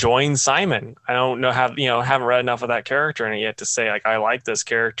enjoying Simon. I don't know haven't read enough of that character in it yet to say like I like this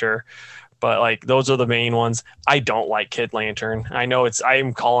character, but like those are the main ones. I don't like Kid Lantern.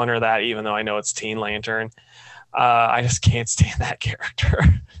 I'm calling her that even though I know it's Teen Lantern. I just can't stand that character.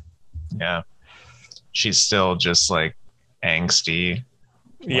 Yeah. She's still just like angsty.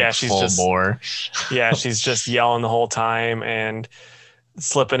 Yeah, she's full just bore. Yeah, she's just yelling the whole time and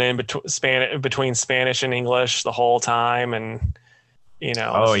slipping in between Spanish and English the whole time, and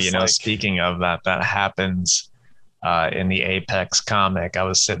speaking of that happens in the Apex comic. I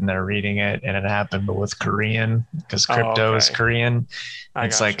was sitting there reading it, and it happened with Korean because Crypto is Korean.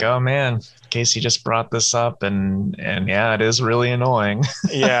 It's like, oh man, Casey just brought this up, and yeah, it is really annoying.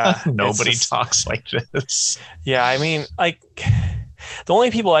 Yeah, nobody talks like this. Yeah, I mean, like the only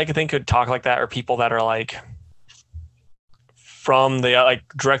people I could think could talk like that are people that are like from the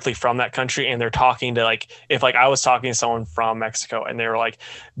directly from that country, and they're talking to like if like I was talking to someone from Mexico and they were like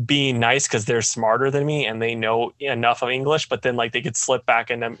being nice because they're smarter than me and they know enough of English, but then like they could slip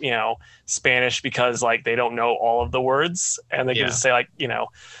back into Spanish because like they don't know all of the words, and they could just say like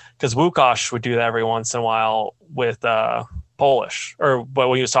because Wukash would do that every once in a while with Polish, but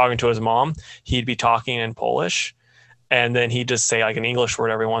when he was talking to his mom, he'd be talking in Polish. And then he'd just say like an English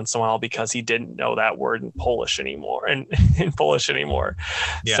word every once in a while because he didn't know that word in Polish anymore.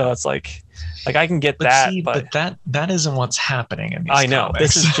 Yeah. So it's like I can get but that isn't what's happening in these I know.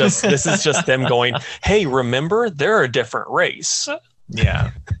 comics. This is just them going, hey, remember, they're a different race.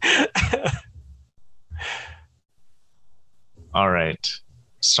 Yeah. All right.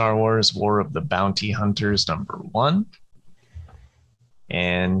 Star Wars War of the Bounty Hunters #1.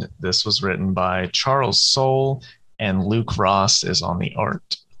 And this was written by Charles Soule, and Luke Ross is on the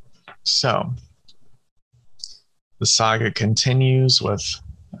art. So the saga continues with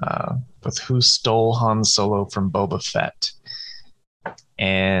who stole Han Solo from Boba Fett.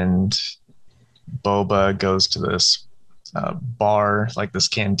 And Boba goes to this bar, like this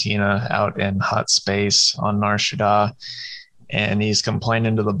cantina out in hot space on Nar Shaddaa, and he's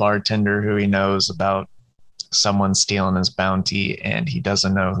complaining to the bartender who he knows about someone stealing his bounty, and he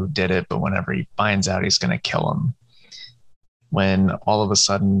doesn't know who did it, but whenever he finds out, he's going to kill him. When all of a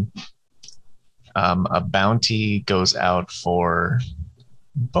sudden a bounty goes out for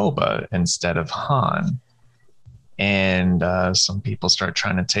Boba instead of Han, and some people start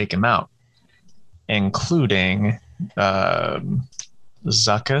trying to take him out, including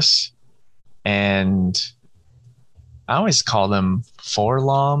Zuckuss, and I always call him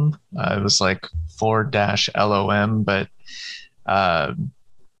Forlom. It was like 4-LOM, but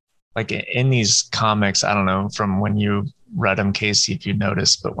like in these comics, I don't know from when you read them, Casey, if you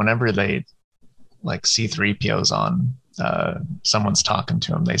noticed, but whenever they like C-3PO's on, someone's talking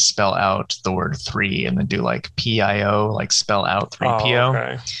to him, they spell out the word 3 and then do like PIO, like spell out 3PO. Oh,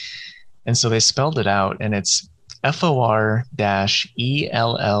 okay. And so they spelled it out, and it's FOR-ELLOEM.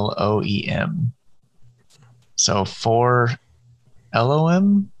 So 4-LOM.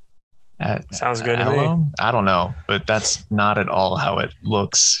 Sounds good to me. I don't know, but that's not at all how it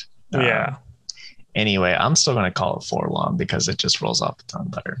looks. Yeah. Anyway, I'm still going to call it Forlom because it just rolls off the tongue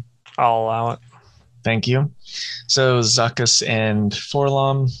better. I'll allow it. Thank you. So Zuckuss and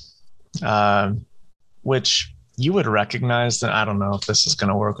Forlom, which you would recognize. That I don't know if this is going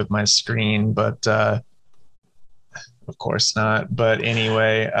to work with my screen, but of course not. But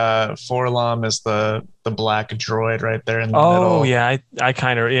anyway, Forlom is the black droid right there in the middle. Oh yeah,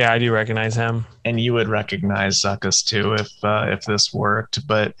 I do recognize him. And you would recognize Zuckuss too if this worked.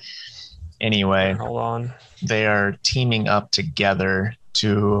 But anyway, hold on. They are teaming up together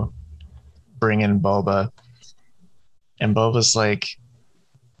to bring in Boba, and Boba's like,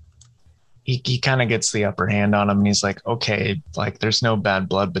 he kind of gets the upper hand on him, and he's like, okay, like there's no bad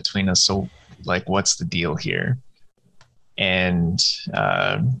blood between us, so like what's the deal here? And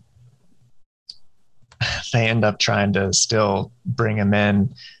they end up trying to still bring him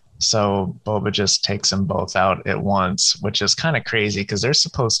in So Boba just takes them both out at once, which is kind of crazy because they're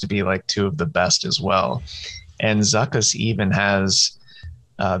supposed to be like two of the best as well. And Zuckuss even has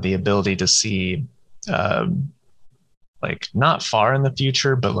the ability to see um, like not far in the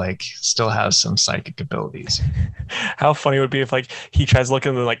future, but like still has some psychic abilities. How funny would it be if like he tries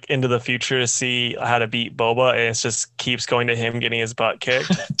looking like into the future to see how to beat Boba, and it just keeps going to him getting his butt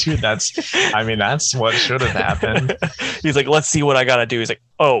kicked. Dude, I mean, that's what should have happened. He's like, let's see what I gotta do. He's like,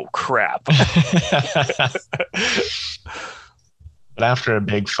 oh crap. But after a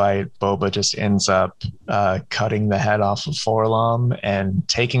big fight, Boba just ends up cutting the head off of Forlom and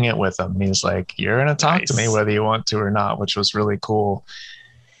taking it with him. He's like, "You're gonna talk to me Nice. whether you want to or not," which was really cool.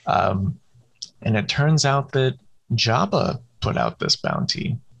 Um, and it turns out that Jabba put out this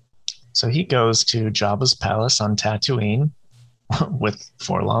bounty. So he goes to Jabba's palace on Tatooine with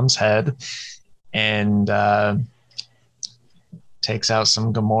Forlom's head and takes out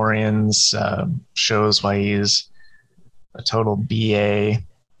some Gamorreans, shows why he's a total BA,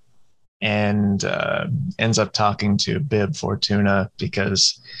 and ends up talking to Bib Fortuna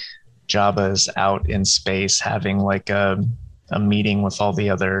because Jabba is out in space having like a meeting with all the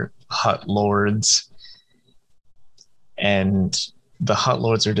other Hutt lords. And the Hutt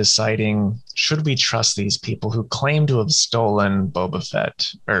lords are deciding, should we trust these people who claim to have stolen Boba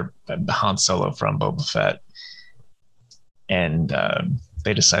Fett or Han Solo from Boba Fett? And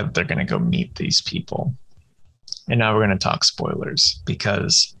they decide that they're going to go meet these people. And now we're going to talk spoilers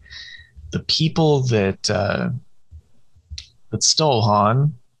because the people that stole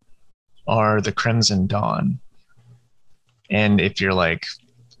Han are the Crimson Dawn. And if you're like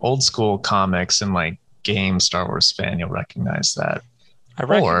old school comics and like game Star Wars fan, you'll recognize that. I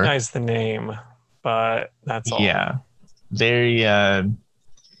recognize the name, but that's all. Yeah, they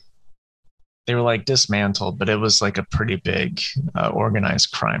they were like dismantled, but it was like a pretty big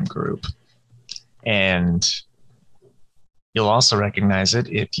organized crime group. And you'll also recognize it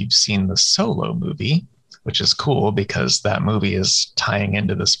if you've seen the Solo movie, which is cool because that movie is tying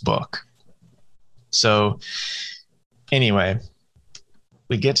into this book. So anyway,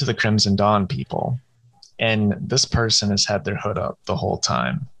 we get to the Crimson Dawn people, and this person has had their hood up the whole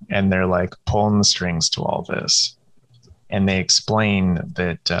time, and they're like pulling the strings to all this. And they explain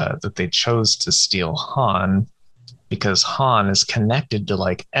that they chose to steal Han because Han is connected to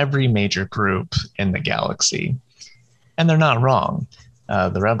like every major group in the galaxy, and they're not wrong.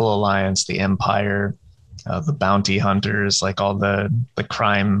 The Rebel Alliance, the Empire, the bounty hunters, like all the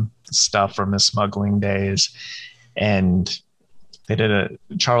crime stuff from his smuggling days, and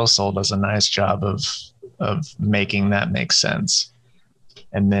Charles Soule does a nice job of making that make sense.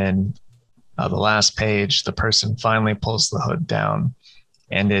 And then the last page, the person finally pulls the hood down,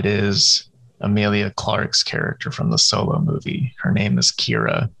 and it is Emilia Clarke's character from the Solo movie. Her name is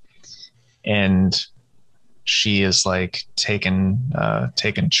Kira, and she is like taken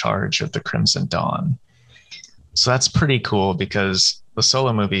charge of the Crimson Dawn. So that's pretty cool because the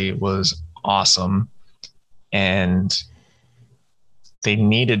Solo movie was awesome, and they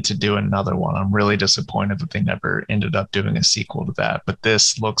needed to do another one. I'm really disappointed that they never ended up doing a sequel to that. But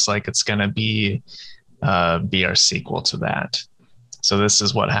this looks like it's going to be our sequel to that. So this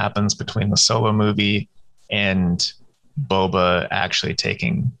is what happens between the Solo movie and Boba actually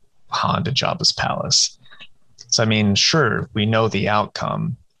taking Han to Jabba's palace. So I mean, sure, we know the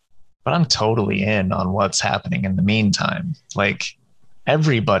outcome, but I'm totally in on what's happening in the meantime. Like,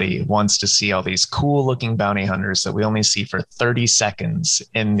 everybody wants to see all these cool looking bounty hunters that we only see for 30 seconds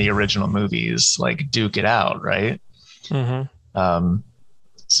in the original movies, like duke it out, right? Mm-hmm.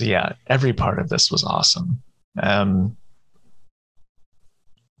 So yeah, every part of this was awesome.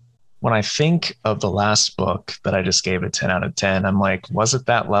 When I think of the last book that I just gave a 10 out of 10, I'm like, was it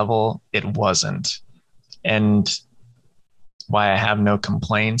that level? It wasn't. And why I have no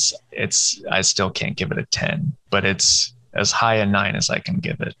complaints, I still can't give it a 10, but it's as high a 9 as I can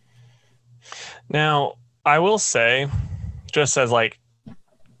give it. Now, I will say, just as like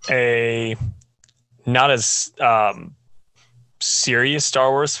a not as serious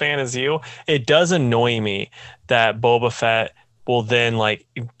Star Wars fan as you, it does annoy me that Boba Fett will then like,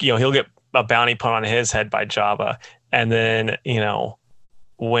 he'll get a bounty put on his head by Jabba, and then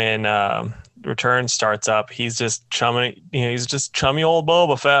when Return starts up, he's just chummy old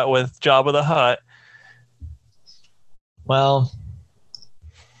Boba Fett with Jabba the Hutt. Well,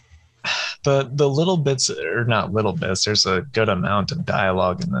 the little bits, or not little bits, there's a good amount of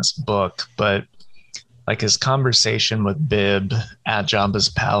dialogue in this book, but like his conversation with Bib at Jabba's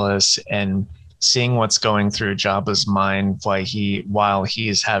palace and seeing what's going through Jabba's mind while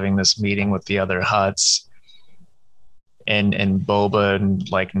he's having this meeting with the other Hutts, and Boba and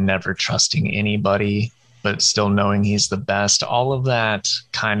like never trusting anybody, but still knowing he's the best. All of that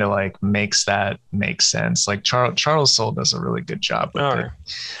kind of like makes that make sense. Like Charles Soule does a really good job with All it. right.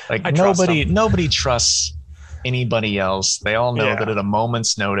 Like I trust him. nobody trusts anybody else. They all know that Yeah. at a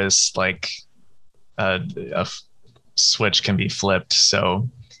moment's notice, like a switch can be flipped. So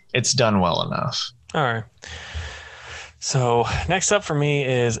it's done well enough. All right. So next up for me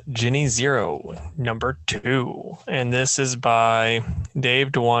is Ginny Zero, number 2. And this is by Dave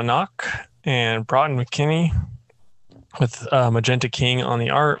Dwanok and Broughton McKinney with Magenta King on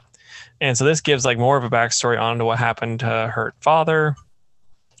the art. And so this gives like more of a backstory onto what happened to her father.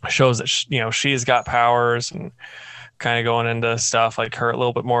 Shows that she's got powers, and kind of going into stuff like her, a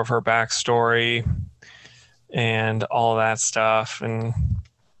little bit more of her backstory and all that stuff. And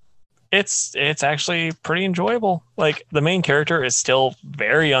it's actually pretty enjoyable. Like the main character is still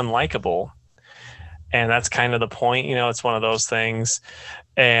very unlikable, and that's kind of the point. It's one of those things.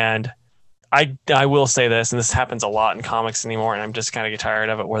 And I will say this, and this happens a lot in comics anymore, and I'm just kind of get tired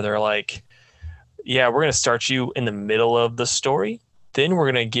of it, where they're like, yeah, we're going to start you in the middle of the story, then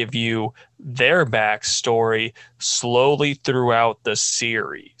we're going to give you their backstory slowly throughout the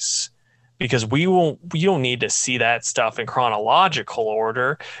series, because we don't need to see that stuff in chronological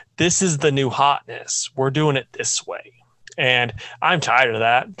order. This is the new hotness. We're doing it this way. And I'm tired of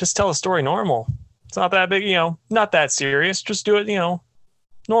that. Just tell the story normal. It's not that big, not that serious. Just do it,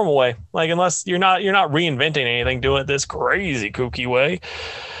 normal way. Like, unless you're not reinventing anything, doing it this crazy kooky way.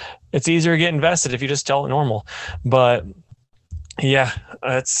 It's easier to get invested if you just tell it normal. But yeah,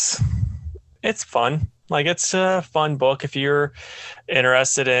 it's fun. Like, it's a fun book if you're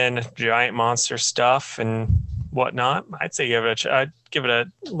interested in giant monster stuff and whatnot. I'd say I'd give it a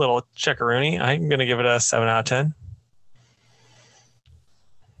little checkaroonie. I'm gonna give it a 7 out of 10.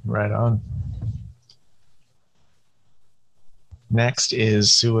 Right on. Next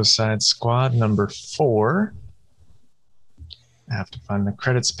is Suicide Squad number 4. I have to find the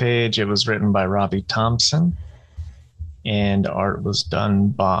credits page. It was written by Robbie Thompson, and art was done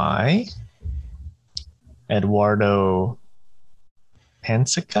by Eduardo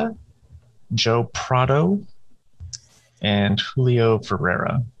Pansica, Joe Prado, and Julio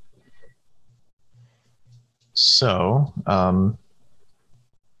Ferreira. So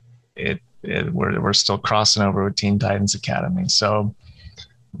we're still crossing over with Teen Titans Academy. So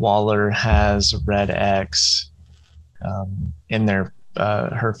Waller has Red X in her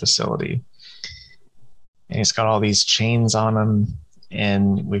facility, and he's got all these chains on him,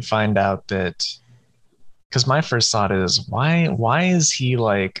 and we find out that, because my first thought is, why is he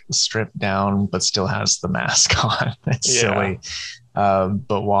like stripped down but still has the mask on? It's silly.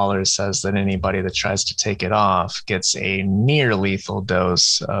 But Waller says that anybody that tries to take it off gets a near lethal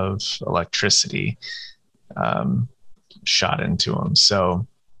dose of electricity shot into him. So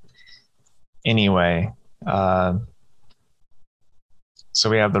anyway, so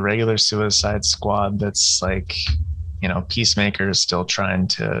we have the regular Suicide Squad that's like, Peacemaker is still trying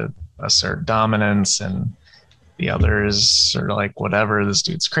to assert dominance, and the others are like, whatever, this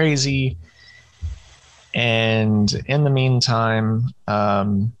dude's crazy. And in the meantime,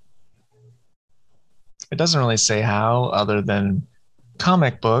 it doesn't really say how, other than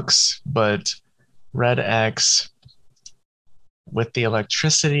comic books, but Red X, with the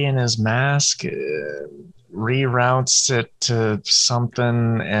electricity in his mask, reroutes it to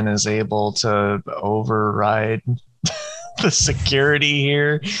something and is able to override the security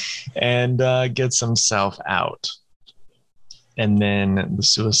here and gets himself out. And then the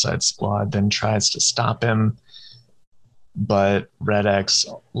Suicide Squad then tries to stop him, but Red X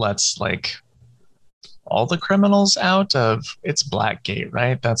lets like all the criminals out of, it's Blackgate,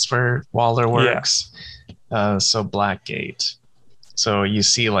 right? That's where Waller works. Yeah. So Blackgate. So you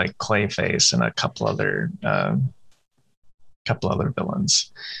see like Clayface and a couple other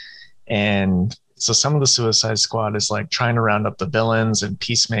villains. And so some of the Suicide Squad is like trying to round up the villains, and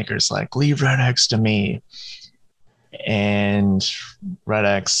Peacemaker's like, leave Red X to me. And Red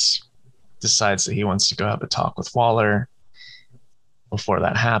X decides that he wants to go have a talk with Waller. Before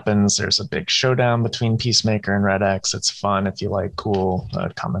that happens, there's a big showdown between Peacemaker and Red X. It's fun if you like cool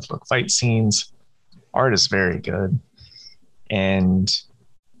comic book fight scenes. Art is very good. And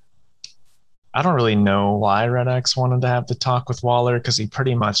I don't really know why Red X wanted to have the talk with Waller, because he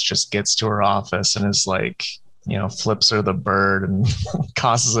pretty much just gets to her office and is like, flips her the bird and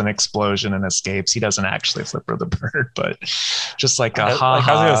causes an explosion and escapes. He doesn't actually flip her the bird, but just like a ha. Like,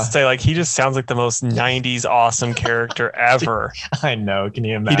 I was gonna say, like, he just sounds like the most '90s awesome character ever. I know. Can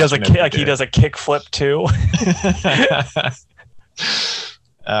you imagine? He does a kick flip too.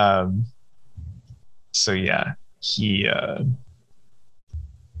 So yeah, he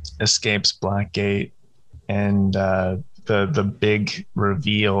escapes Blackgate, and the big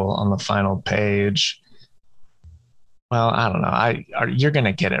reveal on the final page. Well, I don't know. You're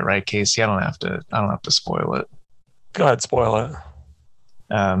gonna get it right, Casey. I don't have to spoil it. Go ahead, spoil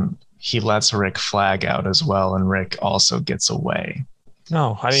it. He lets Rick Flag out as well, and Rick also gets away.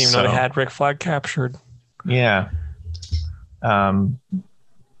 No, I didn't even know they So had Rick Flag captured. yeah.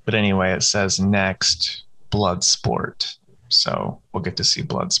 But anyway, it says next Bloodsport. So we'll get to see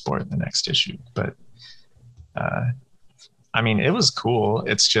Bloodsport in the next issue. But I mean, it was cool.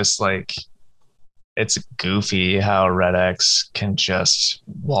 It's just like it's goofy how Red X can just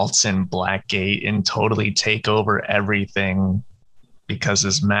waltz in Blackgate and totally take over everything because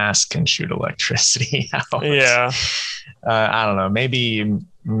his mask can shoot electricity out. Yeah. I don't know.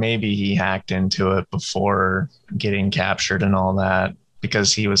 Maybe he hacked into it before getting captured and all that,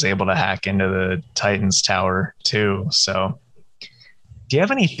 because he was able to hack into the Titan's tower too. So, do you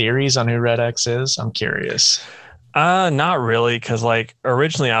have any theories on who Red X is? I'm curious. Not really, because like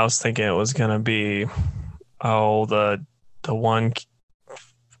originally I was thinking it was gonna be the one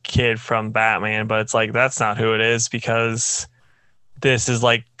kid from Batman, but it's like that's not who it is, because this is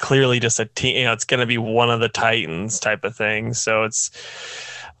like clearly just a team, it's gonna be one of the Titans type of thing. So it's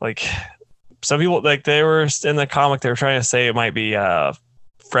like some people, like they were in the comic, they were trying to say it might be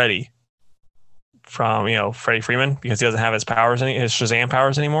Freddy from Freddie Freeman, because he doesn't have his Shazam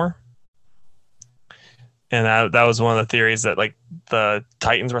powers anymore. And that was one of the theories that like the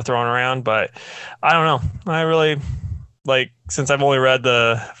Titans were throwing around, but I don't know. I really since I've only read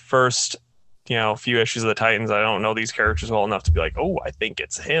the first, few issues of the Titans, I don't know these characters well enough to be like, oh, I think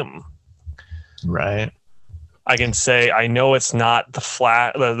it's him. Right. I can say I know it's not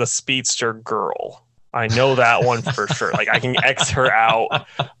the speedster girl. I know that one for sure. Like I can X her out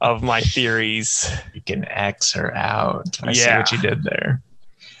of my theories. You can X her out. I see Yeah. what you did there.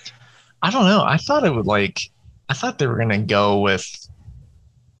 I don't know. I thought they were gonna go with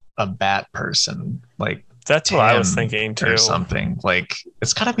a bat person, like that's Tim, what I was thinking too, or something. Like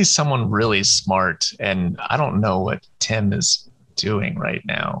it's got to be someone really smart, and I don't know what Tim is doing right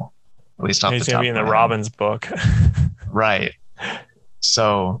now. At least off he's the gonna top be in of the my Robin's book. right.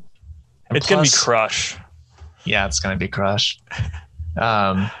 So it's gonna be Crush. Yeah, it's gonna be Crush.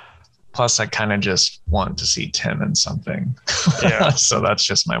 Plus, I kind of just want to see Tim in something. Yeah. So that's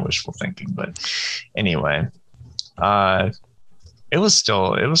just my wishful thinking. But anyway, it was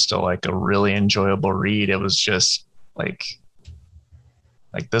still like a really enjoyable read. It was just like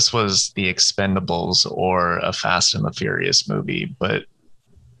this was the Expendables or a Fast and the Furious movie, but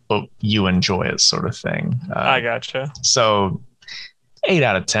you enjoy it, sort of thing. I gotcha. So 8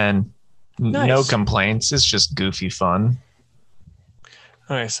 out of 10. Nice. No complaints. It's just goofy fun.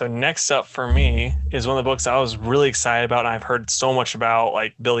 Okay, so next up for me is one of the books I was really excited about, and I've heard so much about,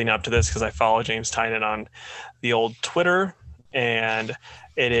 like building up to this, because I follow James Tynion on the old Twitter, and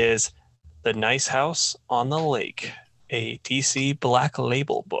it is The Nice House on the Lake, a DC Black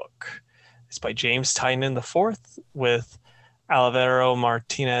Label book. It's by James Tynion IV with Alvaro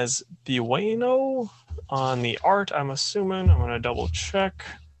Martinez Bueno on the art, I'm assuming. I'm going to double check,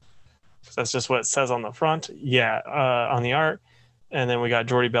 because that's just what it says on the front. Yeah, on the art. And then we got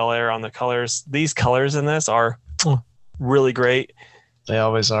Jordi Belair on the colors. These colors in this are really great. They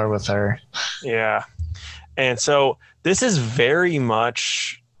always are with her. Yeah. And so this is very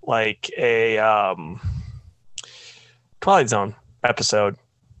much like a Twilight Zone episode.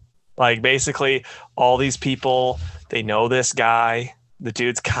 Like basically all these people, they know this guy. The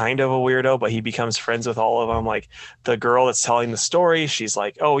dude's kind of a weirdo, but he becomes friends with all of them. Like the girl that's telling the story, she's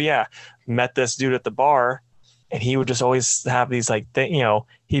like, oh yeah, met this dude at the bar. And he would just always have these he'd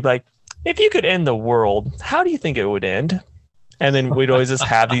be like, if you could end the world, how do you think it would end? And then we'd always just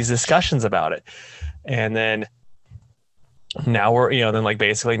have these discussions about it. And then now we're,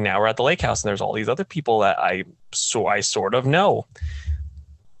 basically now we're at the lake house, and there's all these other people that I sort of know.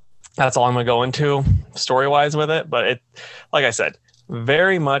 That's all I'm going to go into story-wise with it. But it, like I said,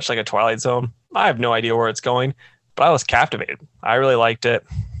 very much like a Twilight Zone. I have no idea where it's going, but I was captivated. I really liked it.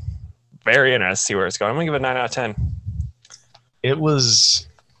 Very interested to see where it's going. I'm going to give it a 9 out of 10. It was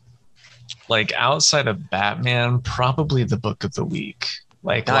like outside of Batman, probably the book of the week.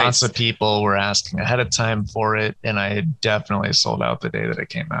 Like nice. Lots of people were asking ahead of time for it, and I definitely sold out the day that it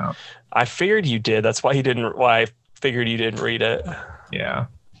came out. I figured you did. That's why I figured you didn't read it. Yeah.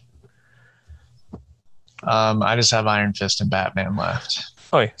 I just have Iron Fist and Batman left.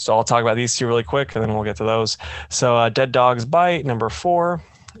 Okay, so I'll talk about these two really quick, and then we'll get to those. So Dead Dog's Bite, number 4.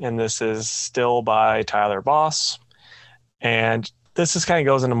 And this is still by Tyler Boss. And this just kind of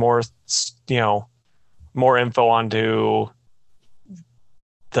goes into more, more info onto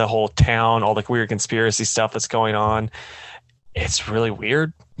the whole town, all the weird conspiracy stuff that's going on. It's really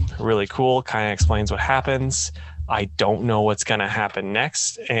weird, really cool, kind of explains what happens. I don't know what's going to happen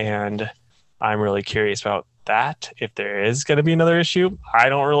next, and I'm really curious about that. If there is going to be another issue, I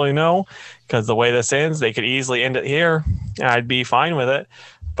don't really know, because the way this ends, they could easily end it here, and I'd be fine with it,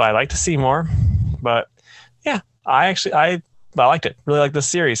 but I'd like to see more. But yeah, I liked it. Really like this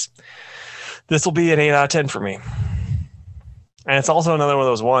series. This will be an 8 out of 10 for me. And it's also another one of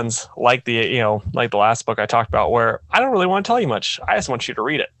those ones like like the last book I talked about, where I don't really want to tell you much. I just want you to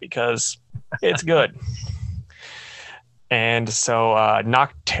read it because it's good. And so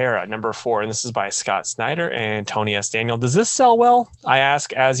Nocterra, number 4, and this is by Scott Snyder and Tony S. Daniel. Does this sell well? I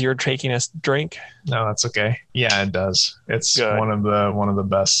ask as you're taking a drink. No, that's okay. Yeah, it does. It's Good. one of the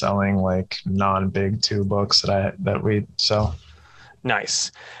best selling like non-big 2 books that we sell.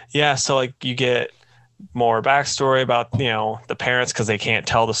 Nice. Yeah, so like you get more backstory about the parents, because they can't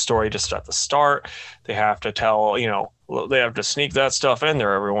tell the story just at the start. They have to tell, they have to sneak that stuff in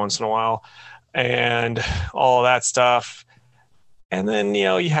there every once in a while, and all that stuff. And then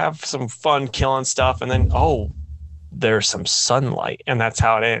you have some fun killing stuff, and then there's some sunlight, and that's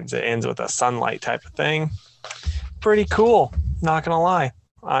how it ends. It ends with a sunlight type of thing. Pretty cool, not gonna lie.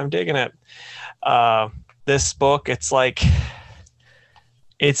 I'm digging it. This book, it's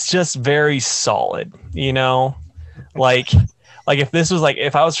just very solid, like if this was like,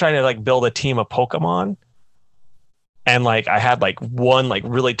 if I was trying to like build a team of Pokemon, and like I had like one like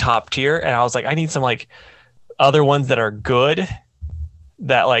really top tier, and I was like, I need some like other ones that are good,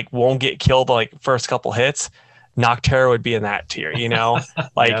 that like won't get killed like first couple hits, Nocterra would be in that tier,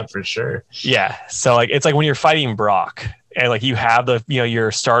 like yeah, for sure. Yeah. So like, it's like when you're fighting Brock, and like you have the,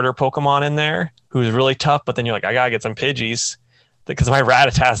 your starter Pokemon in there who's really tough, but then you're like, I gotta get some Pidgeys, because my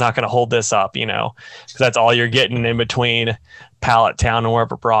Rattatas not going to hold this up, because that's all you're getting in between Pallet Town and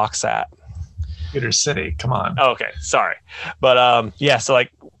wherever Brock's at. Peter City, come on. Okay, sorry. But yeah, so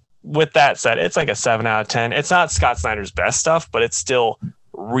like with that said, it's like a 7 out of 10. It's not Scott Snyder's best stuff, but it's still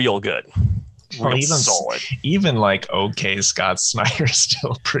real good. Real solid. Even like okay, Scott Snyder is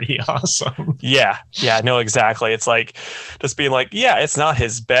still pretty awesome. Yeah, no, exactly. It's like just being like, yeah, it's not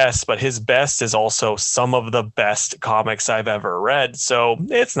his best, but his best is also some of the best comics I've ever read. So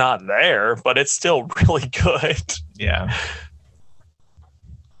it's not there, but it's still really good. Yeah.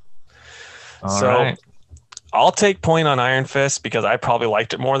 All right. I'll take point on Iron Fist, because I probably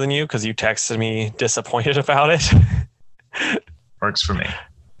liked it more than you, because you texted me disappointed about it. Works for me.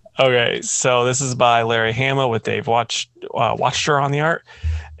 Okay, so this is by Larry Hama with Dave Watcher on the art,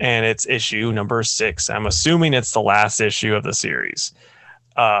 and it's issue number 6. I'm assuming it's the last issue of the series.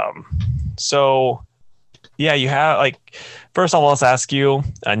 So yeah, you have like, first of all, let's ask you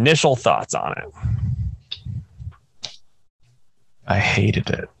initial thoughts on it. I hated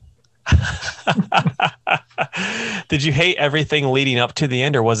it. Did you hate everything leading up to the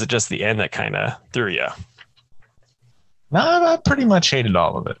end, or was it just the end that kind of threw you? No, I pretty much hated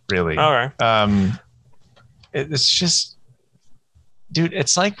all of it, really. All right. It's just, dude,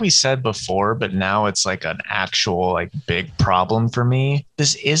 it's like we said before, but now it's like an actual like big problem for me.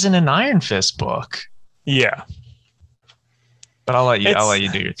 This isn't an Iron Fist book. Yeah. But I'll let you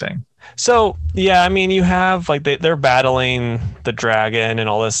do your thing. So yeah, I mean, you have like they're battling the dragon and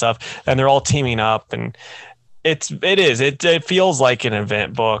all this stuff, and they're all teaming up, and it feels like an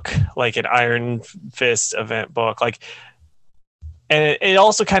event book, like an Iron Fist event book, like. And it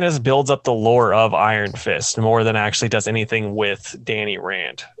also kind of builds up the lore of Iron Fist more than actually does anything with Danny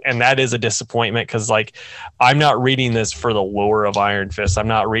Rand. And that is a disappointment, because like, I'm not reading this for the lore of Iron Fist. I'm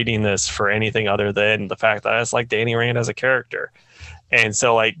not reading this for anything other than the fact that it's like Danny Rand as a character. And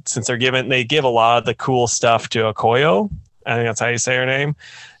so like, since they give a lot of the cool stuff to Okoyo, I think that's how you say her name,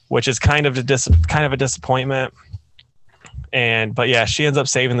 which is kind of a disappointment. But yeah, she ends up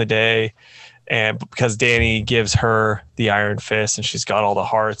saving the day. And because Danny gives her the Iron Fist, and she's got all the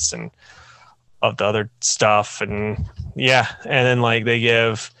hearts and of the other stuff, and yeah, and then like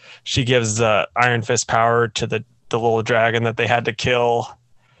she gives the Iron Fist power to the little dragon that they had to kill,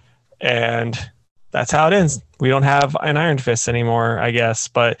 and that's how it ends. We don't have an Iron Fist anymore, I guess,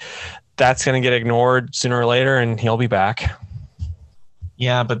 but that's gonna get ignored sooner or later, and he'll be back.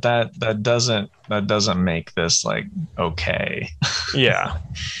 Yeah, but that doesn't make this like okay. Yeah.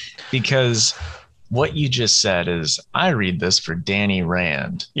 Because what you just said is, I read this for Danny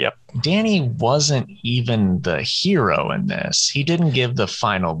Rand. Yep. Danny wasn't even the hero in this. He didn't give the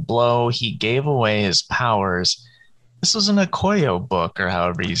final blow. He gave away his powers. This was an Okoyo book, or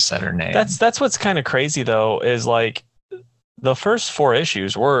however you said her name. That's what's kind of crazy though, is like the first 4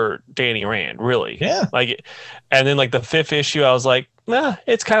 issues were Danny Rand, really. Yeah. Like, and then like the 5th issue, I was like, nah,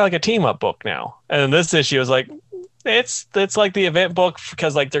 it's kind of like a team up book now. And then this issue was like, it's like the event book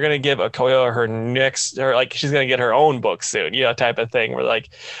because like they're gonna give Okoye her next, or like she's gonna get her own book soon, type of thing. Where like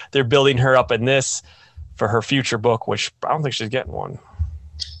they're building her up in this for her future book, which I don't think she's getting one.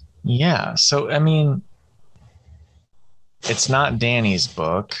 Yeah. So I mean, it's not Danny's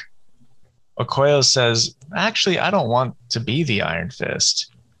book. Okoye says, actually, I don't want to be the Iron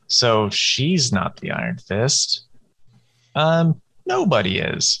Fist. So she's not the Iron Fist. Nobody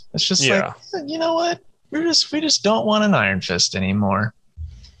is. It's just like, you know what? We just don't want an Iron Fist anymore.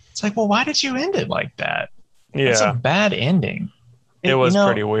 It's like, well, why did you end it like that? Yeah. It's a bad ending. It was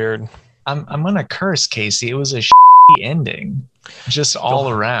pretty weird. I'm gonna curse, Casey. It was a ending. Just all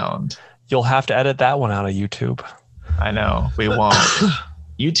around. You'll have to edit that one out of YouTube. I know. We won't.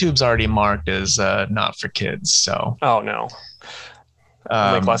 YouTube's already marked as not for kids, so. Oh no.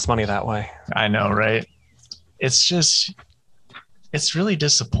 Make less money that way. I know, right? It's really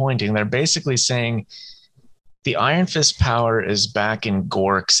disappointing. They're basically saying the Iron Fist power is back in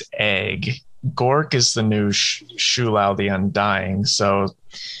Gork's egg. Gork is the new Shulao the Undying. So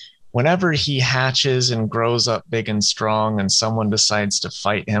whenever he hatches and grows up big and strong and someone decides to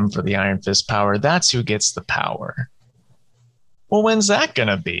fight him for the Iron Fist power, that's who gets the power. Well, when's that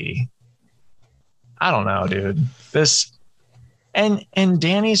gonna be? I don't know, dude. And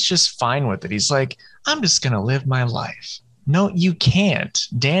Danny's just fine with it. He's like, I'm just gonna live my life. No, you can't.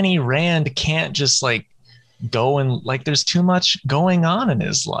 Danny Rand can't just like go and like there's too much going on in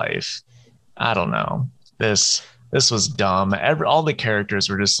his life. I don't know. This was dumb. All the characters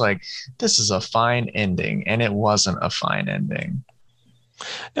were just like, this is a fine ending, and it wasn't a fine ending.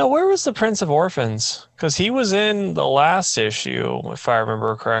 Now, where was the Prince of Orphans? Because he was in the last issue, if I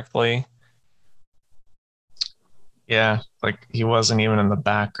remember correctly. Yeah, like he wasn't even in the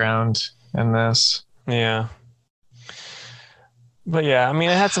background in this. Yeah. But yeah, I mean,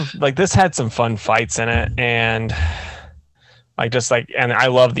 this had some fun fights in it, and and I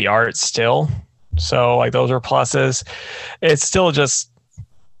love the art still. So like those are pluses. It's still just,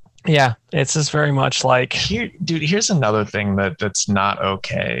 yeah, it's just very much like here's another thing that's not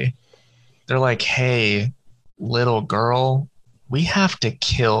okay. They're like, hey, little girl, we have to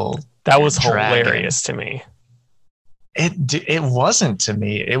kill. That was hilarious to me. It wasn't to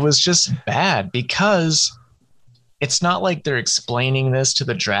me. It was just bad because it's not like they're explaining this to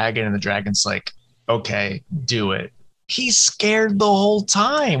the dragon and the dragon's like, okay, do it. He's scared the whole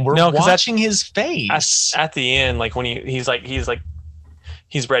time. We're watching his face. At the end, like when he's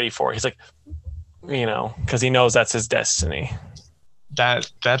ready for it. He's like, because he knows that's his destiny.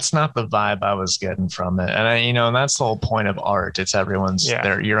 That's not the vibe I was getting from it. And and that's the whole point of art. It's everyone's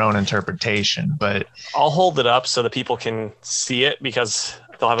your own interpretation. But I'll hold it up so that people can see it because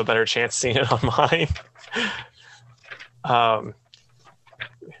they'll have a better chance seeing it on mine.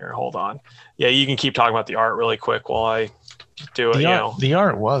 Here, hold on. Yeah, you can keep talking about the art really quick while I do it. The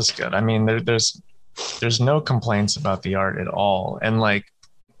art was good. I mean, there's no complaints about the art at all. And like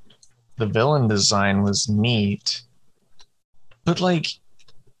the villain design was neat. But like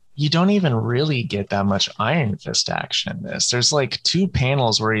you don't even really get that much Iron Fist action in this. There's like 2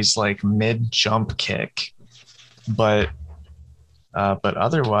 panels where he's like mid jump kick. But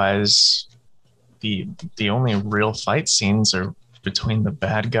otherwise the only real fight scenes are between the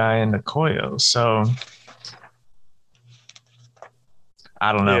bad guy and Okoye. So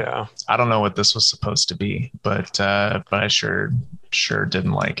I don't know. Yeah. I don't know what this was supposed to be, but I sure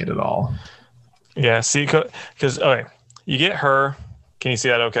didn't like it at all. Yeah, see, because okay, you get her. Can you see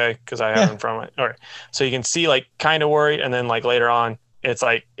that? Okay, because I have it in front of it. All right, so you can see like kind of worried, and then like later on, it's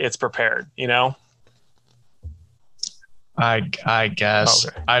like it's prepared. I guess.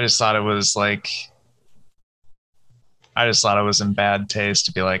 Okay. I just thought it was in bad taste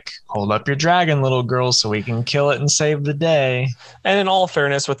to be like, hold up your dragon, little girl, so we can kill it and save the day. And in all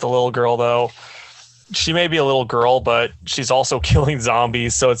fairness with the little girl, though, she may be a little girl, but she's also killing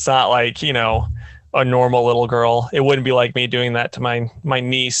zombies. So it's not like, a normal little girl. It wouldn't be like me doing that to my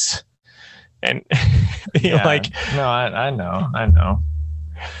niece. And no, I know.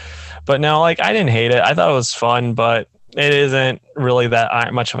 But no, I didn't hate it. I thought it was fun, but it isn't really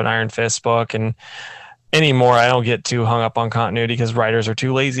that much of an Iron Fist book. And anymore, I don't get too hung up on continuity because writers are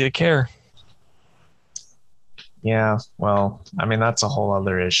too lazy to care. Yeah, well, I mean, that's a whole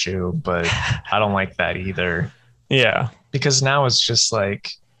other issue, but I don't like that either. Yeah. Because now it's just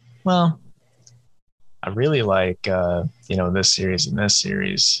like, well, I really like, this series and this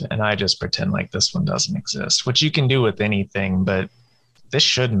series, and I just pretend like this one doesn't exist, which you can do with anything, but this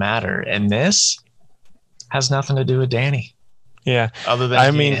should matter. And this has nothing to do with Danny. Yeah. other than I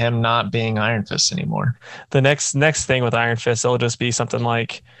mean, him not being Iron Fist anymore. the next thing with Iron Fist, it'll just be something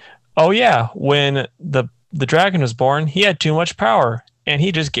like, oh yeah, when the dragon was born, he had too much power, and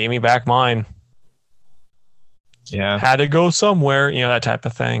he just gave me back mine. Yeah, Had to go somewhere, that type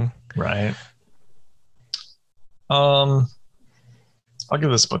of thing. right. Um, I'll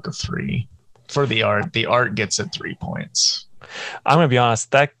give this book a 3 for the art. The art gets it 3 points. I'm gonna be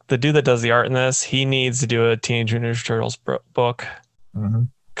honest, that the dude that does the art in this, he needs to do a Teenage Mutant Ninja Turtles book, Mm-hmm.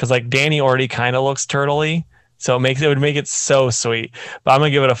 because like Danny already kind of looks turtley, so it would make it so sweet. But I'm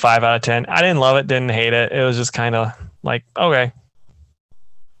gonna give it a 5 out of 10. I didn't love it, didn't hate it. It was just kind of like okay.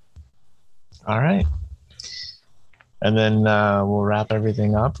 All right. And then we'll wrap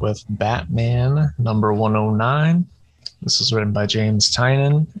everything up with Batman number 109. This was written by James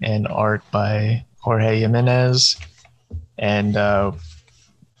Tynion and art by Jorge Jimenez, and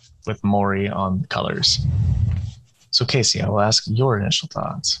with Mori on colors. So, Casey, I will ask your initial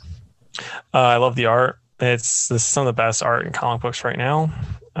thoughts. I love the art. This is some of the best art in comic books right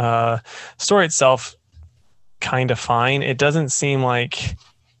now. Story itself, kind of fine. It doesn't seem like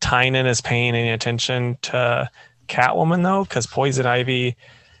Tynan is paying any attention to Catwoman though, because Poison Ivy,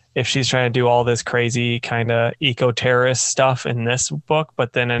 if she's trying to do all this crazy kind of eco-terrorist stuff in this book,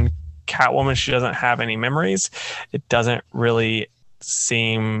 but then in Catwoman she doesn't have any memories, it doesn't really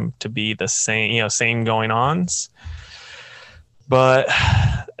seem to be the same going ons. But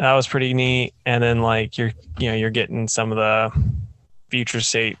that was pretty neat. And then like you're getting some of the future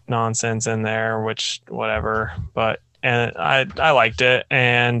state nonsense in there, which whatever. But and I liked it.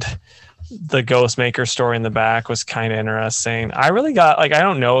 And the Ghostmaker story in the back was kind of interesting. I really got like, I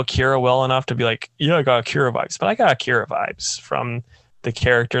don't know Akira well enough to be like, yeah, I got Akira vibes, but I got Akira vibes from the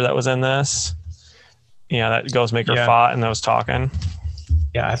character that was in this. That Ghostmaker fought and that was talking.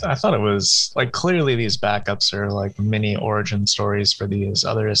 Yeah, I thought it was like clearly these backups are like mini origin stories for these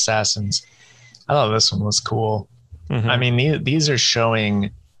other assassins. I thought this one was cool. Mm-hmm. I mean, these are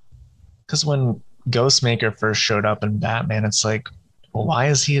showing, because when Ghostmaker first showed up in Batman, it's like, well, why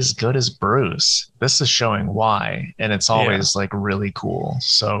is he as good as Bruce? This is showing why, and it's always like really cool.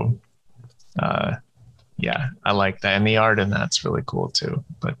 So, yeah, I like that, and the art in that's really cool too.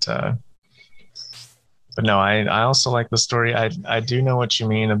 But no, I also like the story. I do know what you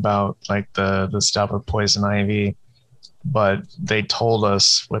mean about like the stuff with Poison Ivy, but they told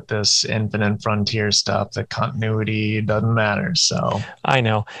us with this Infinite Frontier stuff that continuity doesn't matter. So I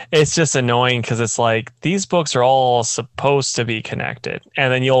know it's just annoying because it's like these books are all supposed to be connected,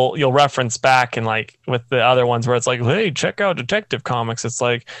 and then you'll reference back and like with the other ones where it's like, hey, check out Detective Comics. It's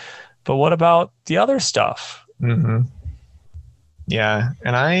like, but what about the other stuff? Mm-hmm. Yeah,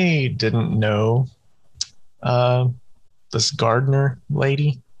 and I didn't know this Gardner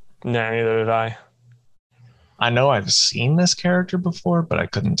lady. No, neither did I. I know I've seen this character before, but I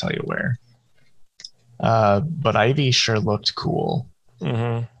couldn't tell you where. But Ivy sure looked cool.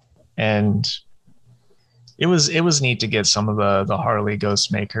 Mm-hmm. And it was neat to get some of the Harley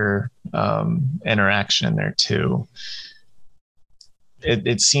Ghostmaker interaction in there too.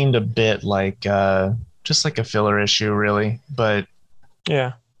 It seemed a bit like just like a filler issue, really. But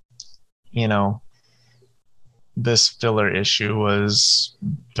yeah, this filler issue was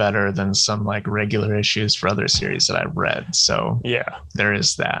better than some like regular issues for other series that I've read. So yeah, there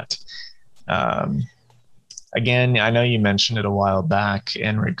is that. Again, I know you mentioned it a while back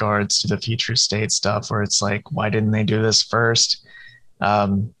in regards to the future state stuff where it's like, why didn't they do this first?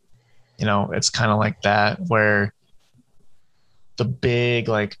 It's kind of like that where the big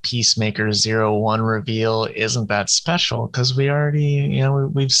like Peacemaker 01 reveal isn't that special because we already,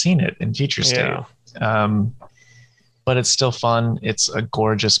 we've seen it in future state. Yeah. But it's still fun. It's a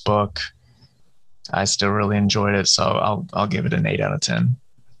gorgeous book. I still really enjoyed it, so I'll give it an 8 out of 10.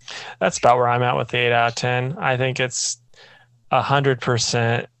 That's about where I'm at with the 8 out of 10. I think it's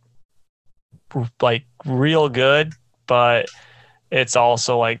 100% like real good, but it's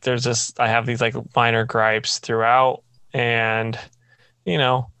also like I have these like minor gripes throughout, and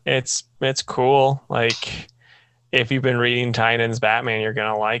it's cool. Like if you've been reading Tynan's Batman, you're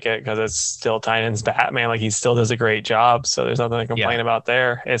gonna like it because it's still Tynan's Batman. Like he still does a great job, so there's nothing to complain about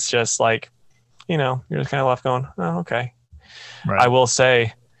there. It's just like, you're just kind of left going, oh, okay. Right. I will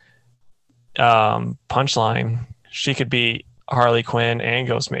say, punchline, she could beat Harley Quinn and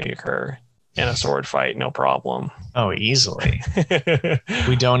Ghostmaker in a sword fight, no problem. Oh, easily.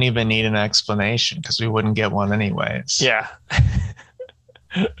 We don't even need an explanation because we wouldn't get one anyways. Yeah.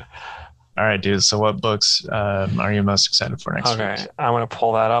 All right, dude. So what books are you most excited for next week? Okay, I'm going to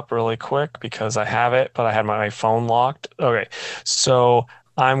pull that up really quick because I have it, but I had my phone locked. Okay, so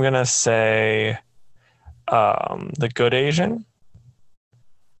I'm going to say The Good Asian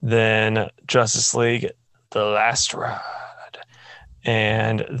then Justice League, The Last Ride,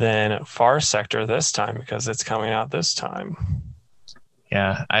 and then Far Sector this time because it's coming out this time.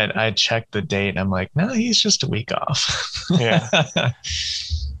 Yeah, I checked the date. I'm like, no, he's just a week off. Yeah.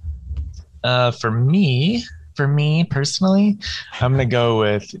 For me personally, I'm gonna go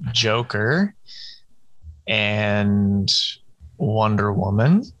with Joker and Wonder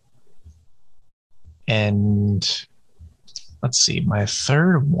Woman. And let's see, my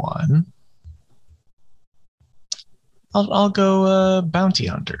third one. I'll go Bounty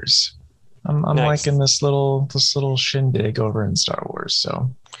Hunters. I'm Nice. liking this little shindig over in Star Wars.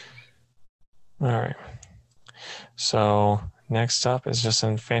 So All right. So next up is just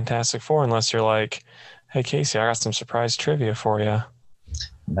in Fantastic Four, unless you're like, hey Casey, I got some surprise trivia for you.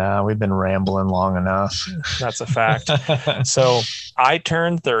 nah, we've been rambling long enough. That's a fact. So I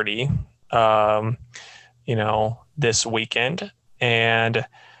turned 30, this weekend. And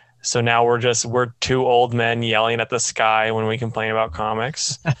so now we're two old men yelling at the sky when we complain about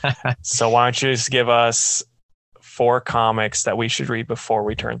comics. So why don't you just give us 4 comics that we should read before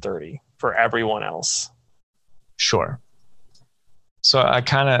we turn 30 for everyone else? Sure. So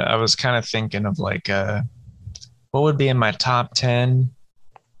I was kind of thinking of like what would be in my top 10,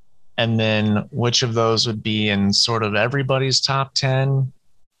 and then which of those would be in sort of everybody's top 10,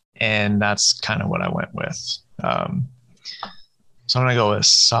 and that's kind of what I went with. So I'm gonna go with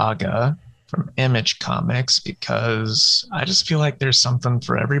Saga from Image Comics because I just feel like there's something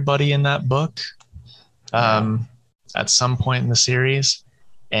for everybody in that book at some point in the series.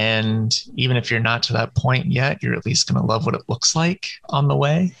 And even if you're not to that point yet, you're at least going to love what it looks like on the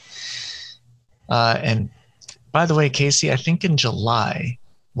way. And by the way, Casey, I think in July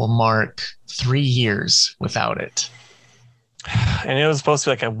we'll mark 3 years without it. And it was supposed to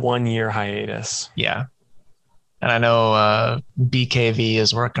be like a 1-year hiatus. Yeah. And I know BKV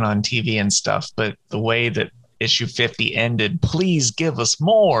is working on TV and stuff, but the way that issue 50 ended, please give us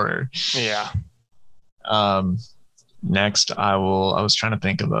more. Yeah. Next, I was trying to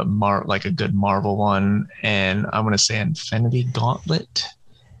think of a good Marvel one, and I'm going to say Infinity Gauntlet,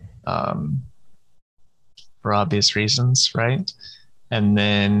 for obvious reasons, right? And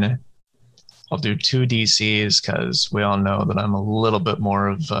then I'll do 2 DCs because we all know that I'm a little bit more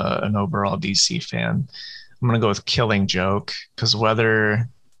of an overall DC fan. I'm going to go with Killing Joke because whether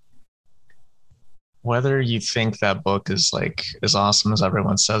you think that book is like as awesome as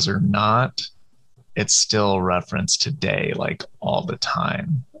everyone says or not, it's still referenced today like all the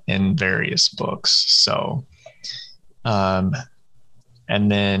time in various books. So and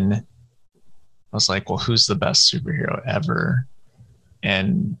then I was like, well, who's the best superhero ever?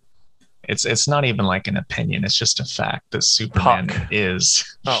 And it's not even like an opinion, it's just a fact that Superman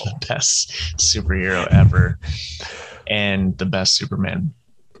is the best superhero ever. And the best Superman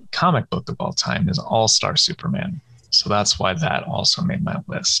comic book of all time is All-Star Superman. So that's why that also made my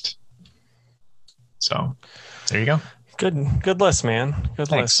list. So there you go. Good list, man. Good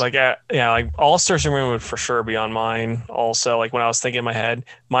Thanks. list. Like, like All-Star Superman would for sure be on mine. Also, like when I was thinking in my head,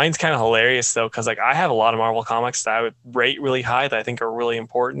 mine's kind of hilarious though, because like I have a lot of Marvel comics that I would rate really high that I think are really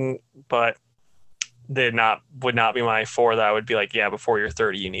important, but would not be my 4 that I would be like, yeah, before you're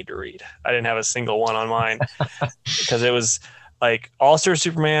 30, you need to read. I didn't have a single one on mine because it was like All-Star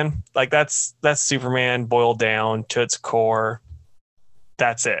Superman. Like that's Superman boiled down to its core.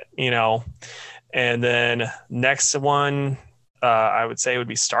 That's it, And then next one, I would say would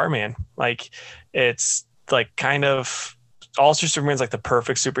be Starman. Like it's like kind of All-Star Superman's like the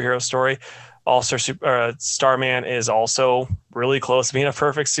perfect superhero story. Starman is also really close to being a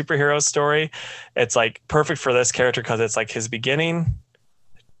perfect superhero story. It's like perfect for this character because it's like his beginning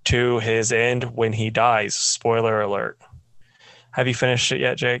to his end when he dies. Spoiler alert. Have you finished it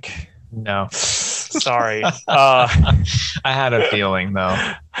yet, Jake? No. Sorry. I had a feeling though.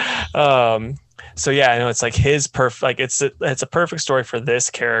 So yeah, I know it's like his perfect, like it's a perfect story for this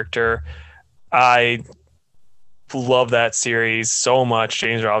character. I love that series so much.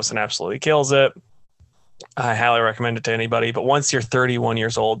 James Robinson absolutely kills it. I highly recommend it to anybody. But once you're 31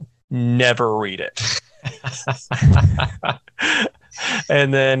 years old, never read it.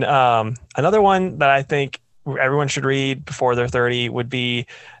 And then another one that I think everyone should read before they're 30 would be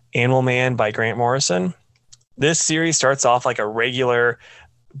Animal Man by Grant Morrison. This series starts off like a regular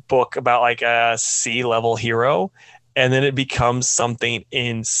book about like a sea-level hero, and then it becomes something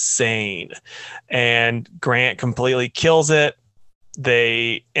insane. And Grant completely kills it.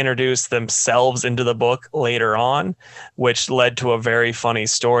 They introduce themselves into the book later on, which led to a very funny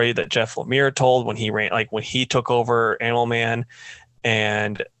story that Jeff Lemire told when he took over Animal Man,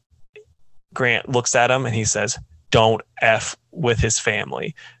 and Grant looks at him and he says, don't F with his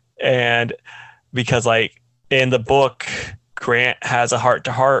family. And because like in the book, Grant has a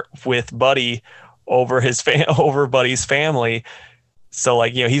heart-to-heart with Buddy over over Buddy's family. So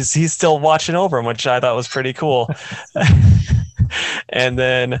like, he's still watching over him, which I thought was pretty cool. And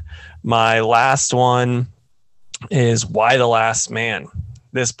then my last one is Why the Last Man.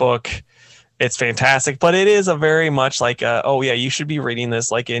 This book, it's fantastic, but it is a very much like you should be reading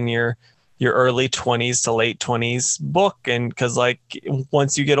this like in your early 20s to late 20s book. And because like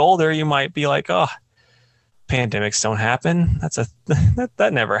once you get older, you might be like, oh, pandemics don't happen.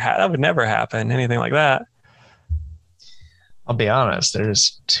 That would never happen. Anything like that. I'll be honest,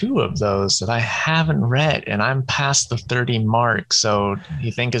 there's 2 of those that I haven't read, and I'm past the 30 mark. So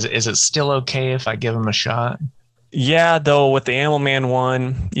you think, is it still okay if I give them a shot? Yeah, though with the Animal Man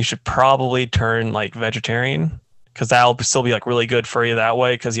one, you should probably turn like vegetarian, because that'll still be like really good for you that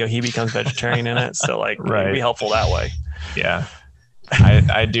way, because he becomes vegetarian in it. So like it'd be helpful that way. Yeah.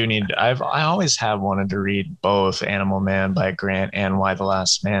 I do need. I always have wanted to read both Animal Man by Grant and Why the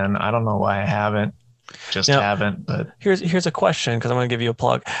Last Man. I don't know why I haven't. Haven't. But here's a question, because I'm going to give you a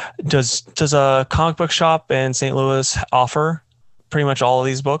plug. Does a comic book shop in St. Louis offer pretty much all of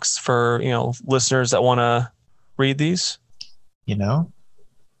these books for listeners that want to read these?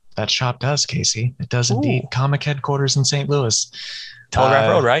 That shop does, Casey. It does indeed. Comic headquarters in St. Louis. Telegraph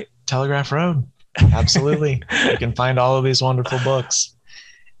Road, right? Telegraph Road. Absolutely. You can find all of these wonderful books.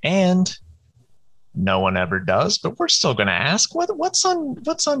 And no one ever does, but we're still going to ask, what's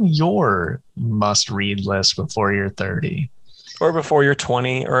on your must-read list before you're 30? Or before you're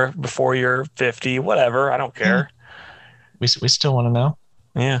 20, or before you're 50, whatever. I don't care. We still want to know.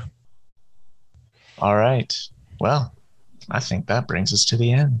 Yeah. All right. Well, I think that brings us to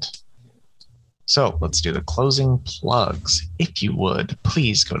the end. So let's do the closing plugs. If you would,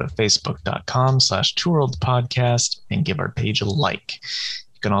 please go to facebook.com/2worldspodcast and give our page a like.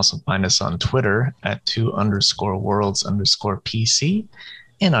 You can also find us on Twitter at 2_worlds_PC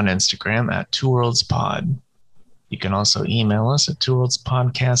and on Instagram at 2worldspod. You can also email us at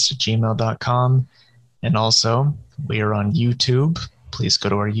 2worldspodcast@gmail.com. And also, we are on YouTube. Please go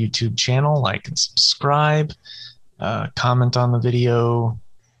to our YouTube channel, like and subscribe, comment on the video,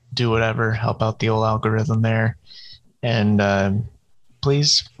 do whatever, help out the old algorithm there. And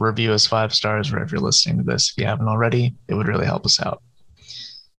please review us 5 stars wherever you're listening to this. If you haven't already, it would really help us out.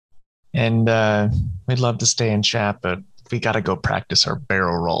 And we'd love to stay in chat, but we got to go practice our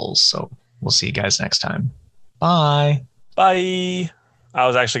barrel rolls. So we'll see you guys next time. Bye. Bye. I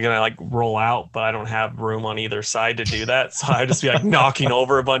was actually going to like roll out, but I don't have room on either side to do that. So I'd just be like knocking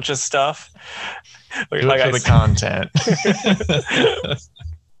over a bunch of stuff. Do it for the content.